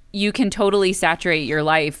you can totally saturate your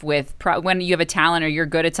life with when you have a talent or you're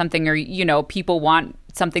good at something, or people want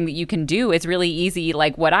something that you can do. It's really easy,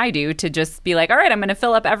 like what I do, to just be like, all right, I'm going to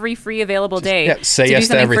fill up every free available day. Say yes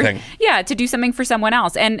to everything. To do something for someone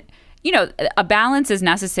else. And a balance is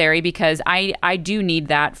necessary, because I do need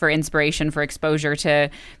that for inspiration, for exposure to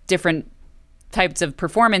different types of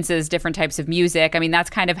performances, different types of music. I mean, that's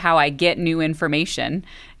kind of how I get new information,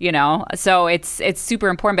 so it's super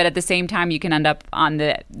important. But at the same time, you can end up on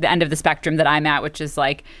the end of the spectrum that I'm at, which is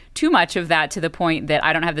like too much of that, to the point that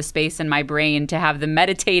I don't have the space in my brain to have the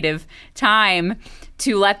meditative time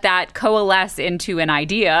to let that coalesce into an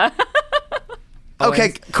idea.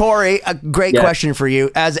 Okay, Cory, a great question for you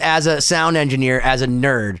as a sound engineer, as a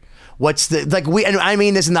nerd. What's and I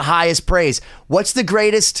mean this in the highest praise. What's the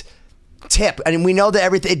greatest tip? I mean, we know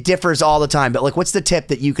that it differs all the time, but like, what's the tip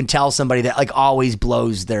that you can tell somebody that like always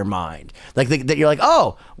blows their mind? Like that you're like,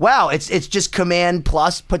 oh wow, it's just Command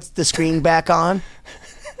plus puts the screen back on.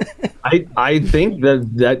 I think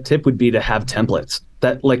that tip would be to have templates.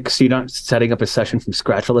 that like, so you're not setting up a session from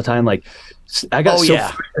scratch all the time. Like I got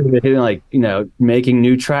frustrated with like, making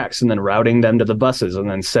new tracks and then routing them to the buses and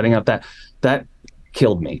then setting up that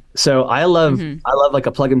killed me. So I love like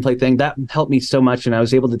a plug and play thing that helped me so much. And I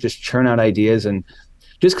was able to just churn out ideas, and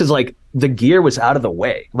just cause like the gear was out of the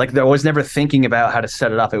way. Like I was never thinking about how to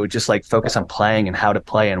set it up. It would just like focus on playing and how to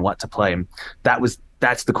play and what to play. And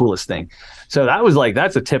that's the coolest thing. So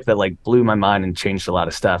that's a tip that like blew my mind and changed a lot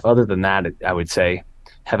of stuff. Other than that, I would say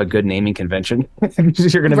have a good naming convention.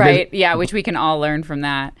 You're gonna right. Yeah. Which we can all learn from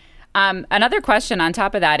that. Another question on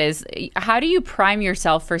top of that is, how do you prime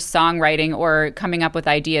yourself for songwriting or coming up with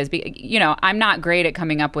ideas? I'm not great at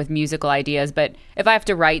coming up with musical ideas, but if I have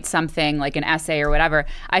to write something like an essay or whatever,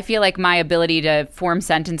 I feel like my ability to form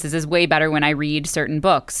sentences is way better when I read certain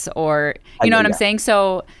books, or, what I'm saying?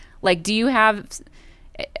 So like,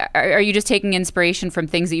 are you just taking inspiration from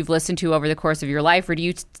things that you've listened to over the course of your life, or do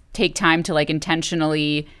you take time to like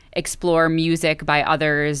intentionally explore music by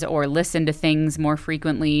others or listen to things more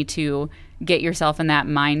frequently to get yourself in that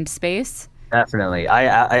mind space? Definitely. I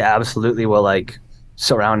absolutely will like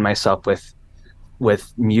surround myself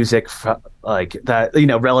with music like that,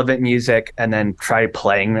 relevant music, and then try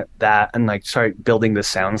playing that and like start building the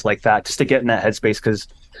sounds like that just to get in that headspace, because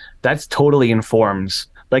that's totally informs.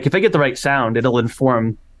 Like if I get the right sound, it'll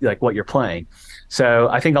inform like what you're playing. So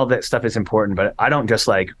I think all that stuff is important, but I don't just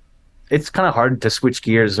like, it's kind of hard to switch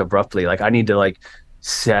gears abruptly. Like I need to like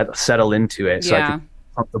settle into it so I can be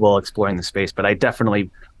comfortable exploring the space. But I definitely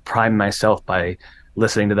prime myself by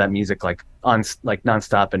listening to that music like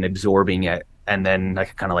nonstop and absorbing it, and then I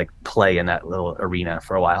can kind of like play in that little arena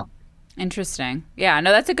for a while. Interesting. Yeah,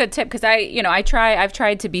 no, that's a good tip, because I've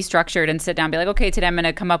tried to be structured and sit down and be like, okay, today I'm going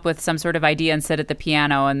to come up with some sort of idea and sit at the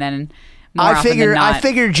piano, and then I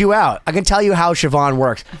figured you out. I can tell you how Siobhan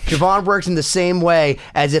works. Siobhan works in the same way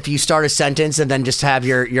as if you start a sentence and then just have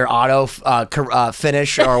your auto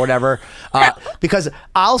finish or whatever. Because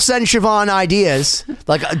I'll send Siobhan ideas,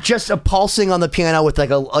 like just a pulsing on the piano with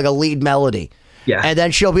like a lead melody. Yeah. And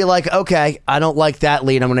then she'll be like, okay, I don't like that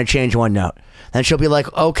lead. I'm going to change one note. Then she'll be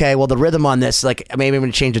like, okay, well, the rhythm on this, like maybe I'm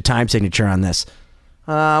going to change the time signature on this.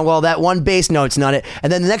 Well, that one bass note's not it.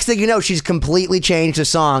 And then the next thing you know, she's completely changed the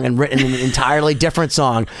song and written an entirely different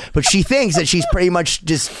song. But she thinks that she's pretty much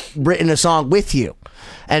just written a song with you.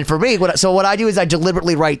 And for me, what I do is I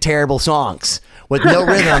deliberately write terrible songs with no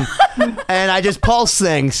rhythm, and I just pulse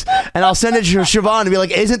things, and I'll send it to Siobhan and be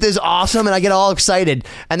like, isn't this awesome? And I get all excited.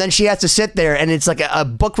 And then she has to sit there, and it's like a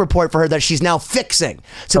book report for her that she's now fixing.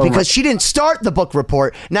 So because she didn't start the book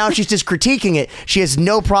report, now she's just critiquing it. She has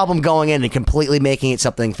no problem going in and completely making it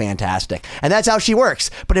something fantastic. And that's how she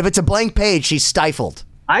works. But if it's a blank page, she's stifled.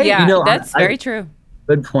 That's very true.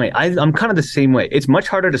 Good point. I'm kind of the same way. It's much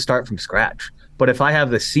harder to start from scratch. But if I have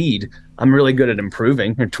the seed, I'm really good at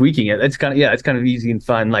improving or tweaking it. It's kind of easy and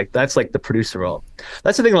fun. Like that's like the producer role.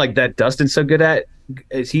 That's the thing like that Dustin's so good at,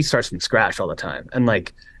 is he starts from scratch all the time. And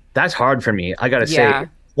like that's hard for me. I gotta say,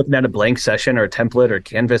 looking at a blank session or a template or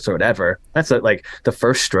canvas or whatever, that's like the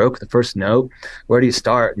first stroke, the first note. Where do you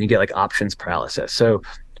start? And you get like options paralysis. So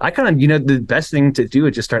I kind of, the best thing to do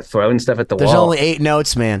is just start throwing stuff at the wall. There's only 8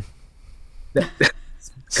 notes, man.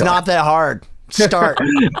 It's not that hard. Start.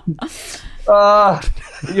 But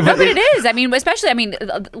it is. I mean, especially,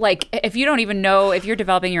 like if you don't even know, if you're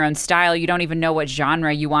developing your own style, you don't even know what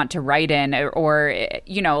genre you want to write in, or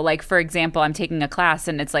like for example, I'm taking a class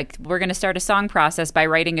and it's like, we're going to start a song process by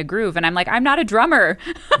writing a groove. And I'm like, I'm not a drummer.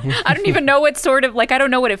 I don't even know what sort of, like, I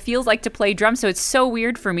don't know what it feels like to play drums. So it's so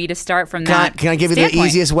weird for me to start from that. Can I give you the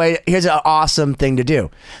easiest way? Here's an awesome thing to do.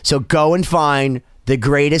 So go and find the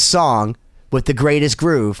greatest song with the greatest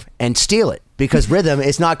groove and steal it, because rhythm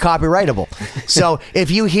is not copyrightable. So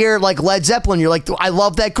if you hear like Led Zeppelin, you're like, I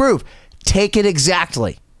love that groove. Take it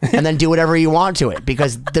exactly and then do whatever you want to it,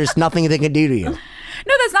 because there's nothing they can do to you.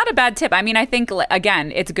 No, that's not a bad tip. I mean, I think,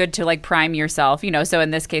 again, it's good to like prime yourself, so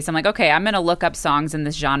in this case, I'm like, okay, I'm going to look up songs in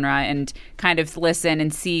this genre and kind of listen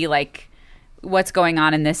and see like what's going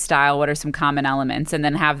on in this style, what are some common elements, and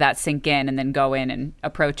then have that sink in and then go in and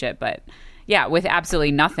approach it. But yeah, with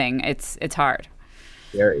absolutely nothing, it's hard.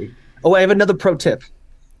 Very. Oh, I have another pro tip.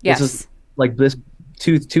 Yes. This is like this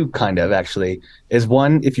two kind of actually is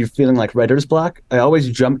one. If you're feeling like writer's block, I always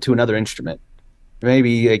jump to another instrument.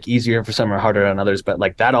 Maybe like easier for some or harder on others, but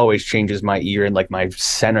like that always changes my ear and like my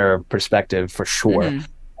center of perspective for sure. Mm-hmm.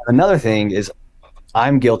 Another thing is,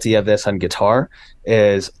 I'm guilty of this on guitar,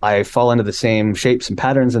 is I fall into the same shapes and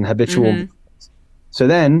patterns and habitual. Mm-hmm. So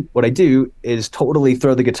then what I do is totally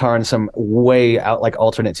throw the guitar in some way out, like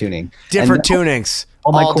alternate tuning. Different tunings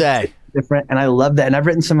all day. Different. And I love that. And I've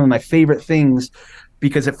written some of my favorite things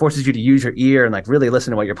because it forces you to use your ear and like really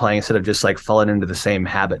listen to what you're playing instead of just like falling into the same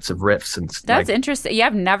habits of riffs and That's like, interesting. Yeah,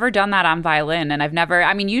 I've never done that on violin,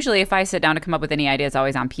 and usually if I sit down to come up with any idea, it's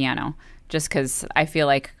always on piano, just because I feel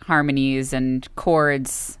like harmonies and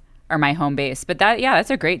chords are my home base. But that's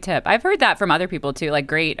a great tip. I've heard that from other people too, like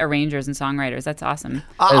great arrangers and songwriters. That's awesome.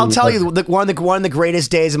 I'll tell you, one of the greatest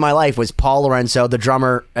days of my life was Paul Lorenzo, the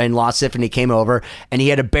drummer in Lost Symphony, came over and he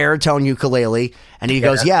had a baritone ukulele, and he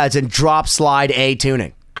goes, "Yeah, it's in drop slide A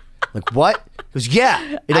tuning." Like, what? He goes,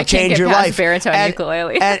 "Yeah, it'll change your life." Baritone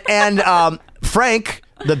ukulele. And Frank,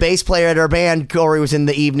 the bass player at our band, Cory, was in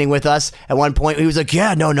the evening with us. At one point, he was like,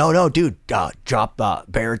 "Yeah, no, dude, drop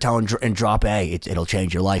baritone and drop A. It'll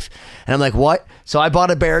change your life." And I'm like, "What?" So I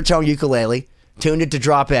bought a baritone ukulele, tuned it to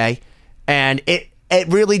drop A, and it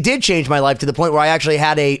really did change my life to the point where I actually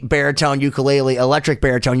had a electric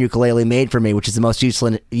baritone ukulele made for me, which is the most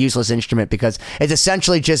useless instrument because it's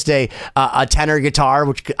essentially just a tenor guitar,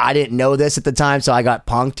 which I didn't know this at the time, so I got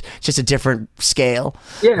punked. It's just a different scale.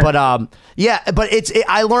 Yeah. But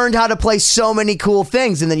I learned how to play so many cool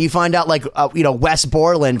things, and then you find out like Wes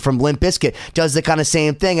Borland from Limp Bizkit does the kind of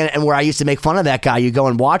same thing, and where I used to make fun of that guy, you go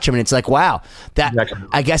and watch him, and it's like, wow, that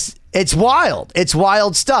I guess. It's wild. It's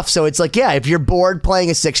wild stuff. So it's like, yeah, if you're bored playing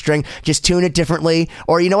a 6-string, just tune it differently.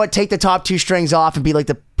 Or you know what? Take the top 2 strings off and be like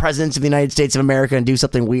the presidents of the United States of America and do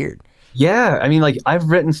something weird. Yeah. I mean, like I've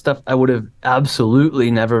written stuff I would have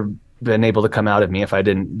absolutely never been able to come out of me if I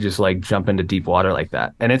didn't just like jump into deep water like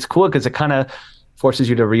that. And it's cool because it kind of forces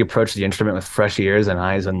you to reapproach the instrument with fresh ears and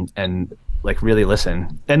eyes and like really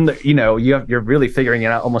listen. And you're really figuring it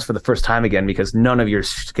out almost for the first time again because none of your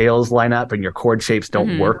scales line up and your chord shapes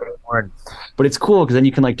don't work anymore. But it's cool because then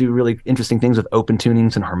you can like do really interesting things with open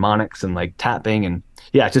tunings and harmonics and like tapping, and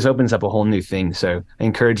yeah, it just opens up a whole new thing. So I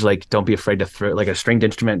encourage like don't be afraid to throw like a stringed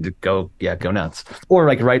instrument to go nuts. Or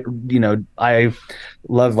like I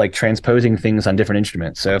love like transposing things on different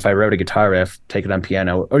instruments. So if I wrote a guitar riff, take it on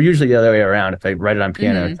piano, or usually the other way around. If I write it on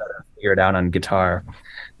piano, try to figure it out on guitar.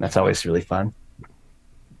 That's always really fun.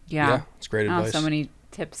 Yeah, it's great advice. So many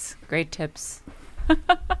tips, great tips.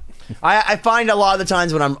 I find a lot of the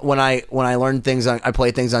times when I learn things I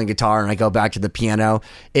play things on guitar and I go back to the piano,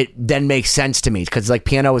 it then makes sense to me because like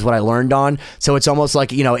piano is what I learned on. So it's almost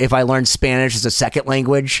like if I learned Spanish as a second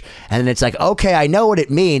language, and then it's like, okay, I know what it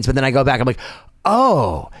means, but then I go back, I'm like,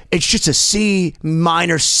 oh, it's just a C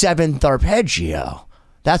minor 7th arpeggio.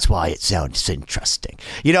 That's why it sounds interesting,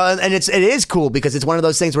 and it is cool because it's one of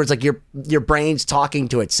those things where it's like your brain's talking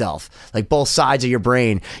to itself, like both sides of your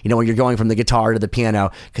brain, when you're going from the guitar to the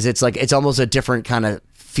piano, because it's like, it's almost a different kind of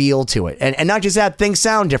feel to it. And not just that, things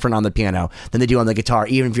sound different on the piano than they do on the guitar,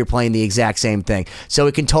 even if you're playing the exact same thing. So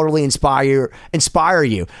it can totally inspire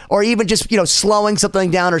you, or even just, slowing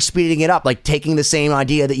something down or speeding it up, like taking the same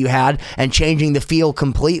idea that you had and changing the feel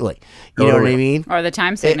completely. You know what I mean? Or the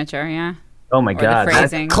time signature, yeah. Oh my God.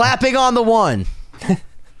 Clapping on the one.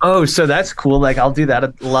 Oh, so that's cool. Like I'll do that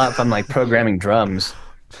a lot if I'm like programming drums.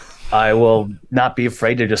 I will not be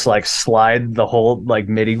afraid to just like slide the whole like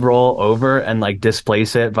MIDI roll over and like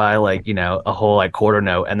displace it by like, a whole like quarter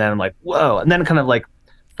note. And then I'm like, whoa. And then kind of like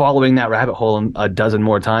following that rabbit hole a dozen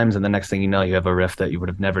more times. And the next thing you know, you have a riff that you would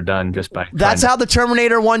have never done just by. That's how the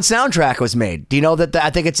Terminator 1 soundtrack was made. Do you know that? I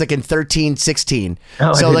think it's like in 1316.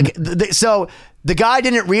 Oh, so the guy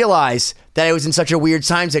didn't realize that it was in such a weird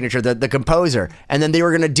time signature, the composer, and then they were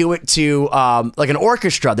going to do it to like an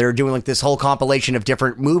orchestra. They were doing like this whole compilation of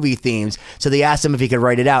different movie themes. So they asked him if he could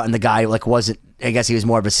write it out, and the guy like wasn't. I guess he was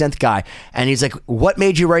more of a synth guy, and he's like, "What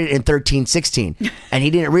made you write it in 1316?" And he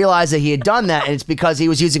didn't realize that he had done that, and it's because he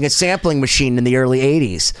was using a sampling machine in the early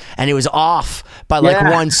 '80s, and it was off by like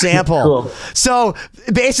one sample. Cool. So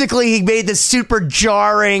basically, he made this super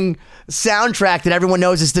jarring soundtrack that everyone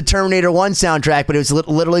knows is the Terminator 1 soundtrack, but it was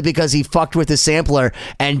literally because he fucked with his sampler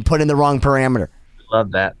and put in the wrong parameter.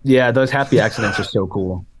 Love that. Yeah, those happy accidents are so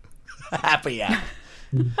cool. Happy, yeah.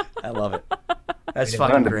 I love it. That's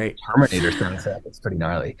fucking great. Terminator soundtrack. It's pretty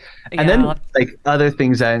gnarly. And then like other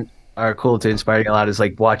things that are cool to inspire you a lot is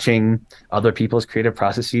like watching other people's creative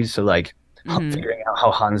processes. So like figuring out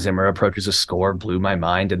how Hans Zimmer approaches a score blew my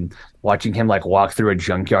mind, and watching him like walk through a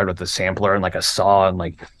junkyard with a sampler and like a saw and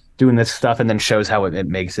like doing this stuff, and then shows how it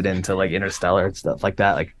makes it into like Interstellar and stuff like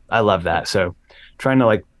that. Like I love that. So trying to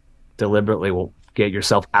like deliberately get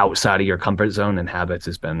yourself outside of your comfort zone and habits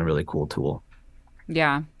has been a really cool tool.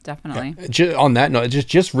 Yeah. definitely. On that note,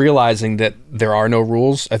 just realizing that there are no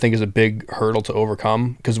rules, I think, is a big hurdle to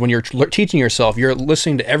overcome. Because when you're teaching yourself, you're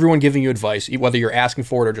listening to everyone giving you advice, whether you're asking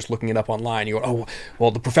for it or just looking it up online. You go, oh,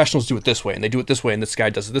 well, the professionals do it this way, and they do it this way, and this guy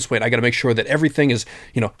does it this way, and I got to make sure that everything is,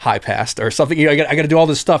 high passed or something. I got to do all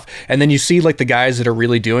this stuff, and then you see like the guys that are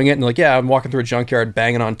really doing it, and like, yeah, I'm walking through a junkyard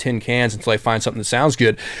banging on tin cans until I find something that sounds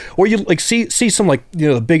good. Or you like see some like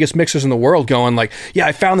the biggest mixers in the world going like, yeah,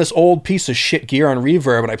 I found this old piece of shit gear on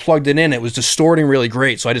Reverb, and I plugged it in, it was distorting really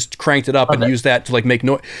great, so I just cranked it up and used that to like make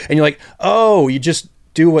noise. And you're like, oh, you just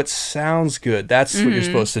do what sounds good. That's what you're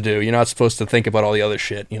supposed to do. You're not supposed to think about all the other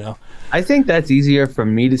shit, I think that's easier for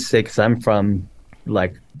me to say because I'm from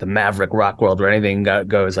like the maverick rock world where anything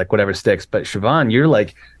goes, like whatever sticks. But Siobhan, you're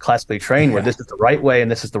like classically trained where this is the right way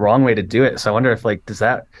and this is the wrong way to do it. So I wonder if like,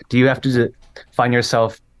 do you have to find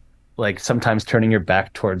yourself like sometimes turning your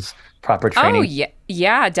back towards proper training? Oh,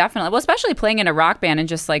 yeah, definitely. Well, especially playing in a rock band and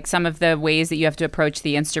just like some of the ways that you have to approach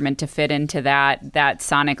the instrument to fit into that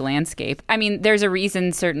sonic landscape. I mean, there's a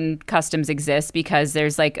reason certain customs exist because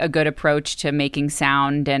there's like a good approach to making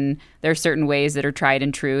sound, and there are certain ways that are tried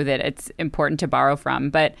and true that it's important to borrow from.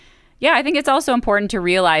 But yeah, I think it's also important to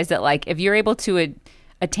realize that like if you're able to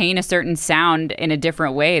attain a certain sound in a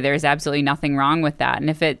different way, there's absolutely nothing wrong with that. And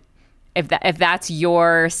if that's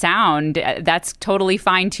your sound, that's totally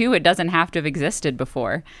fine too. It doesn't have to have existed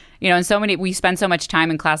before. And we spend so much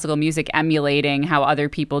time in classical music emulating how other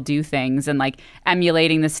people do things and like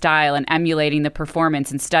emulating the style and emulating the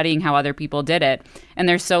performance and studying how other people did it. And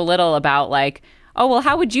there's so little about like, oh, well,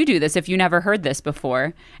 how would you do this if you never heard this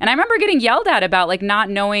before? And I remember getting yelled at about like not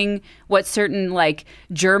knowing what certain like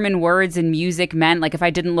German words in music meant. Like if I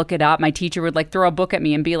didn't look it up, my teacher would like throw a book at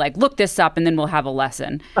me and be like, look this up and then we'll have a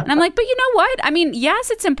lesson. And I'm like, but you know what? I mean,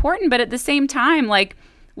 yes, it's important, but at the same time, like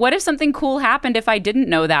what if something cool happened if I didn't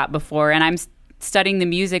know that before and I'm studying the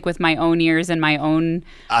music with my own ears and my own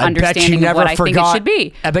understanding of what I think it should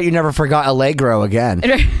be? I bet you never forgot Allegro again.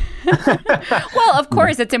 Well, of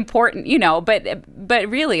course, it's important, but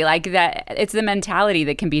really, like that, it's the mentality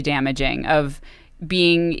that can be damaging of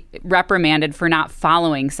being reprimanded for not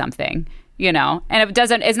following something, and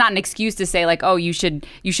it's not an excuse to say like, oh, you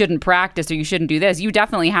shouldn't practice or you shouldn't do this. You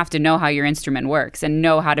definitely have to know how your instrument works and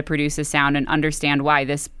know how to produce a sound and understand why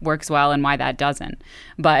this works well and why that doesn't.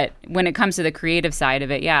 But when it comes to the creative side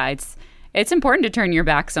of it, yeah, it's important to turn your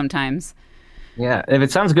back sometimes. Yeah, if it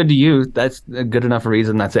sounds good to you, that's a good enough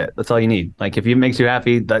reason. That's it. That's all you need. Like if it makes you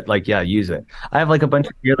happy, that like use it. I have like a bunch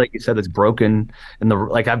of gear, like you said, that's broken, and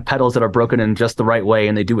I have pedals that are broken in just the right way,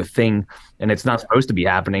 and they do a thing, and it's not supposed to be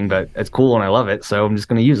happening, but it's cool and I love it, so I'm just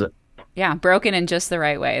gonna use it. Yeah, broken in just the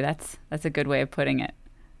right way. That's a good way of putting it.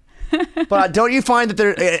 But don't you find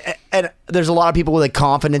that there's a lot of people with like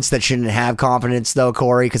confidence that shouldn't have confidence though,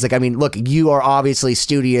 Cory? Because like, I mean, look, you are obviously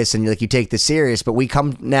studious and like you take this serious, but we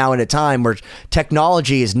come now in a time where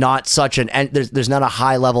technology is not such there's not a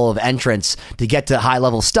high level of entrance to get to high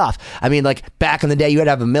level stuff. I mean, like back in the day, you had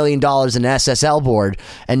to have $1 million in an SSL board,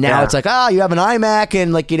 and now it's like, you have an iMac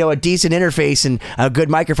and like a decent interface and a good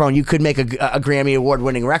microphone, you could make a Grammy Award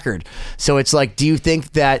winning record. So it's like, do you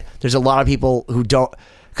think that there's a lot of people who don't?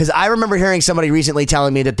 Because I remember hearing somebody recently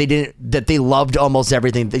telling me that they loved almost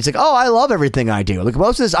everything. He's like, oh, I love everything I do. Like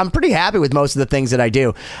most of this, I'm pretty happy with most of the things that I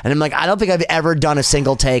do. And I'm like, I don't think I've ever done a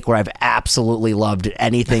single take where I've absolutely loved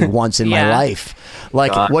anything once in my life.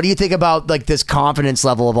 Like, what do you think about like this confidence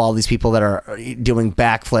level of all these people that are doing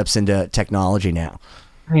backflips into technology now?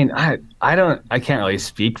 I mean, I can't really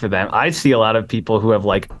speak for them. I see a lot of people who have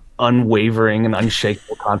like unwavering and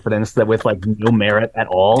unshakable confidence that with like no merit at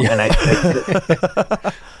all. And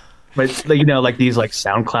but like these like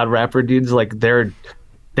SoundCloud rapper dudes, like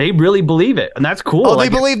they really believe it, and that's cool. Oh,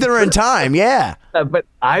 like, they believe they're in time. Yeah. But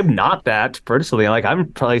I'm not that personally. Like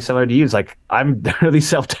I'm probably similar to you. It's like I'm really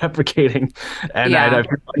self-deprecating, and I'm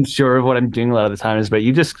unsure of what I'm doing a lot of the times. But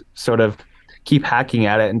you just sort of keep hacking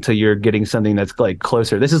at it until you're getting something that's like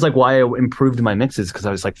closer. This is like why I improved my mixes, because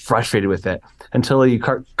I was like frustrated with it until you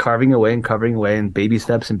carving away and baby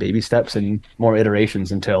steps and more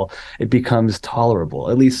iterations until it becomes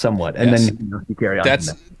tolerable, at least somewhat. And then you carry on.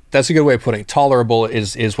 That's a good way of putting it. Tolerable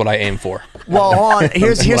is what I aim for. Well, hold on.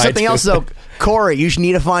 Here's something else though. Cory, you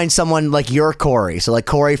need to find someone like your Cory. So like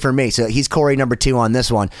Cory for me. So he's Cory number 2 on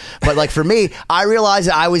this one. But like for me, I realized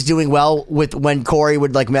that I was doing well with when Cory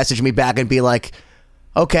would like message me back and be like,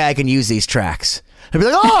 okay, I can use these tracks. I'd be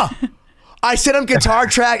like, oh, I sent him guitar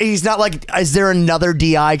track. And he's not like, is there another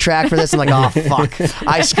DI track for this? I'm like, oh, fuck.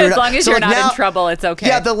 I screwed up. As long as you're not in trouble, it's okay.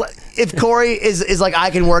 Yeah, if Cory is like,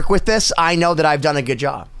 I can work with this, I know that I've done a good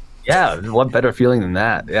job. Yeah, what better feeling than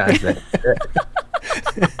that? Yeah.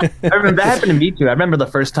 I remember that happened to me too. I remember the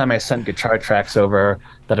first time I sent guitar tracks over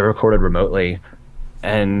that I recorded remotely,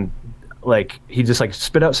 and like he just like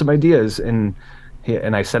spit out some ideas, and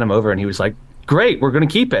I sent him over, and he was like, "Great, we're gonna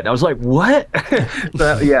keep it." I was like, "What?"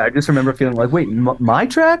 So, yeah, I just remember feeling like, "Wait, my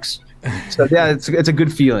tracks?" So yeah, it's a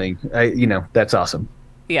good feeling. That's awesome.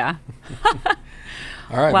 Yeah.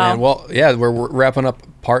 All right, man. Well, yeah, we're wrapping up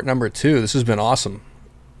part number 2. This has been awesome.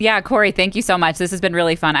 Yeah, Cory, thank you so much. This has been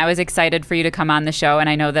really fun. I was excited for you to come on the show, and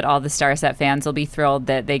I know that all the Starset fans will be thrilled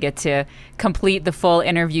that they get to complete the full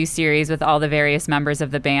interview series with all the various members of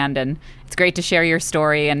the band. And it's great to share your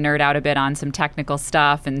story and nerd out a bit on some technical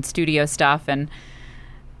stuff and studio stuff. And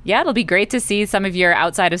yeah, it'll be great to see some of your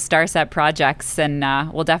outside of Starset projects, and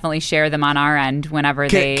we'll definitely share them on our end whenever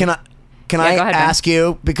they... Can I ask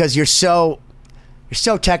you, because you're so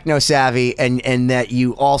techno savvy and that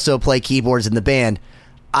you also play keyboards in the band,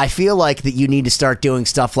 I feel like that you need to start doing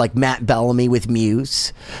stuff like Matt Bellamy with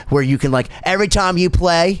Muse, where you can like every time you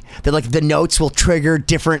play, that like the notes will trigger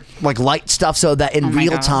different like light stuff, so that in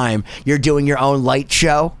real time you're doing your own light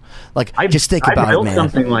show. Like just think about it, man. I built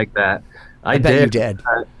something like that. I bet you did.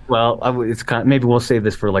 It's kind of, maybe we'll save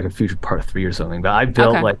this for like a future part 3 or something. But I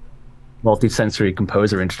built like multi-sensory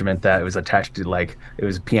composer instrument that was attached to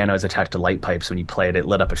piano is attached to light pipes. When you played it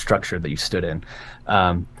lit up a structure that you stood in.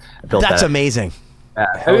 That's amazing.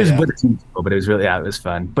 It was with a team, but it was really, it was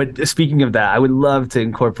fun. But speaking of that, I would love to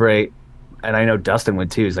incorporate, and I know Dustin would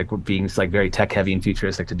too, is like being like very tech heavy and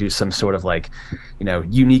futuristic, to do some sort of like,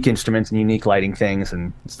 unique instruments and unique lighting things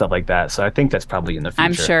and stuff like that. So I think that's probably in the future.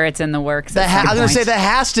 I'm sure it's in the works. I was going to say that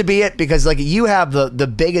has to be it, because like you have the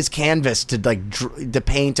biggest canvas to like to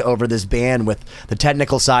paint over this band with the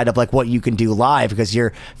technical side of like what you can do live, because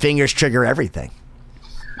your fingers trigger everything.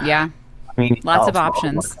 Yeah. I mean, lots of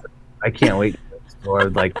options. I can't wait.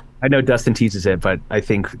 Or like, I know Dustin teases it, but I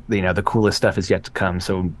think the coolest stuff is yet to come.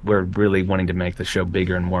 So we're really wanting to make the show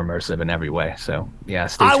bigger and more immersive in every way. So yeah,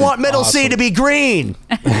 stay tuned. I want Middle C to be green.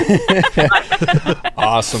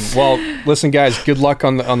 Awesome. Well, listen, guys, good luck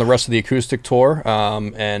on the rest of the acoustic tour,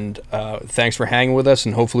 and thanks for hanging with us.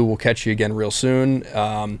 And hopefully we'll catch you again real soon.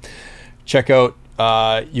 Check out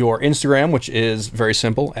your Instagram, which is very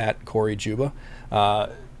simple, at Cory Juba.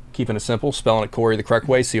 Keeping it simple, spelling it Cory the correct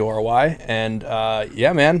way, Cory. And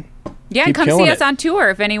yeah, man. Yeah, and come see us on tour.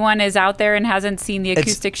 If anyone is out there and hasn't seen the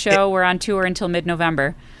acoustic show, we're on tour until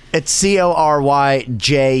mid-November. It's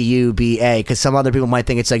CORYJUBA, because some other people might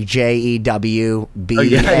think it's like JEWBA. Oh,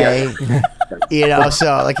 yeah. So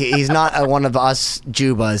like he's not one of us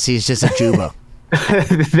Jubas. He's just a Juba.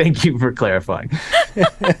 Thank you for clarifying.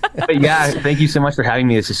 But yeah, thank you so much for having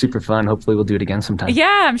me. This is super fun. Hopefully we'll do it again sometime.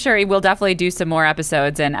 Yeah, I'm sure we'll definitely do some more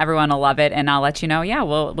episodes, and everyone will love it. And I'll let you know. Yeah,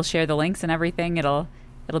 we'll share the links and everything. It'll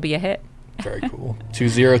be a hit. Very cool.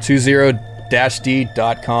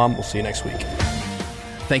 2020-d.com. We'll see you next week.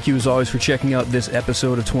 Thank you, as always, for checking out this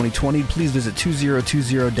episode of 2020. Please visit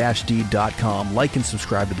 2020-d.com. Like and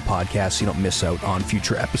subscribe to the podcast so you don't miss out on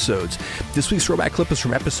future episodes. This week's throwback clip is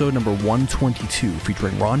from episode number 122,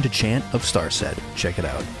 featuring Ron DeChant of Starset. Check it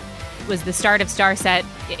out. Was the start of Starset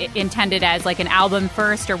intended as like an album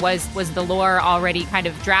first, or was the lore already kind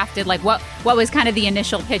of drafted? Like what was kind of the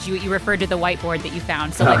initial pitch? You referred to the whiteboard that you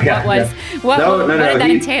found. So like what did that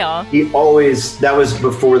entail? That was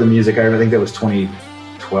before the music. I think that was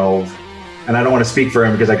 2012, and I don't want to speak for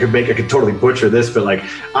him because I could totally butcher this, but like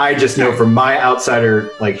I just know from my outsider,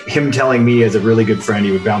 like him telling me as a really good friend,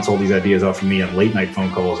 he would bounce all these ideas off of me on late night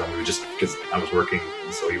phone calls, and we would just, because I was working,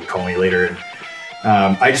 so he would call me later, and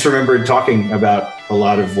I just remembered talking about a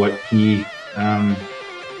lot of what he, how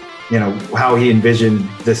he envisioned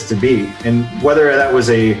this to be, and whether that was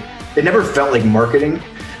it never felt like marketing.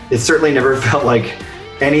 It certainly never felt like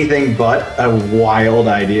anything but a wild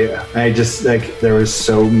idea. I just there was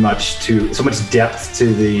so much depth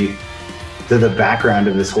to the background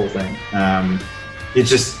of this whole thing.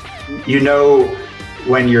 It's just,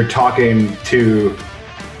 when you're talking to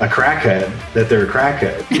a crackhead that they're a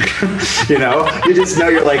crackhead. You just know,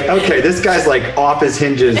 you're like, okay, this guy's like off his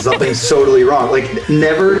hinges, something's totally wrong. Like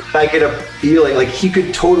never did I get a feeling like you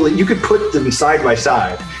could put them side by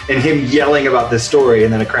side and him yelling about this story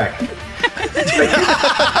and then a crackhead. You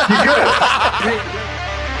could.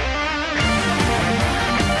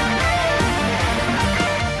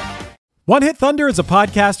 One Hit Thunder is a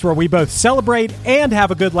podcast where we both celebrate and have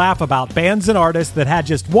a good laugh about bands and artists that had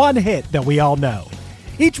just one hit that we all know.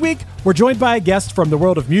 Each week, we're joined by a guest from the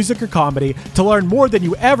world of music or comedy to learn more than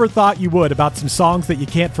you ever thought you would about some songs that you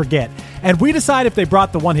can't forget. And we decide if they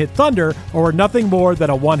brought the One Hit Thunder or were nothing more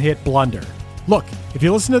than a one-hit blunder. Look, if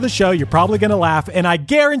you listen to the show, you're probably going to laugh, and I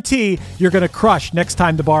guarantee you're going to crush next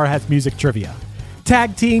time the bar has music trivia.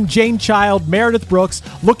 Tag Team, Jane Child, Meredith Brooks,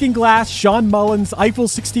 Looking Glass, Sean Mullins, Eiffel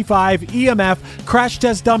 65, EMF, Crash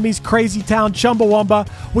Test Dummies, Crazy Town, Chumbawamba.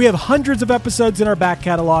 We have hundreds of episodes in our back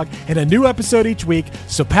catalog and a new episode each week,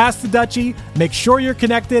 so pass the Dutchie, make sure you're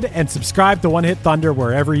connected, and subscribe to One Hit Thunder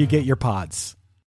wherever you get your pods.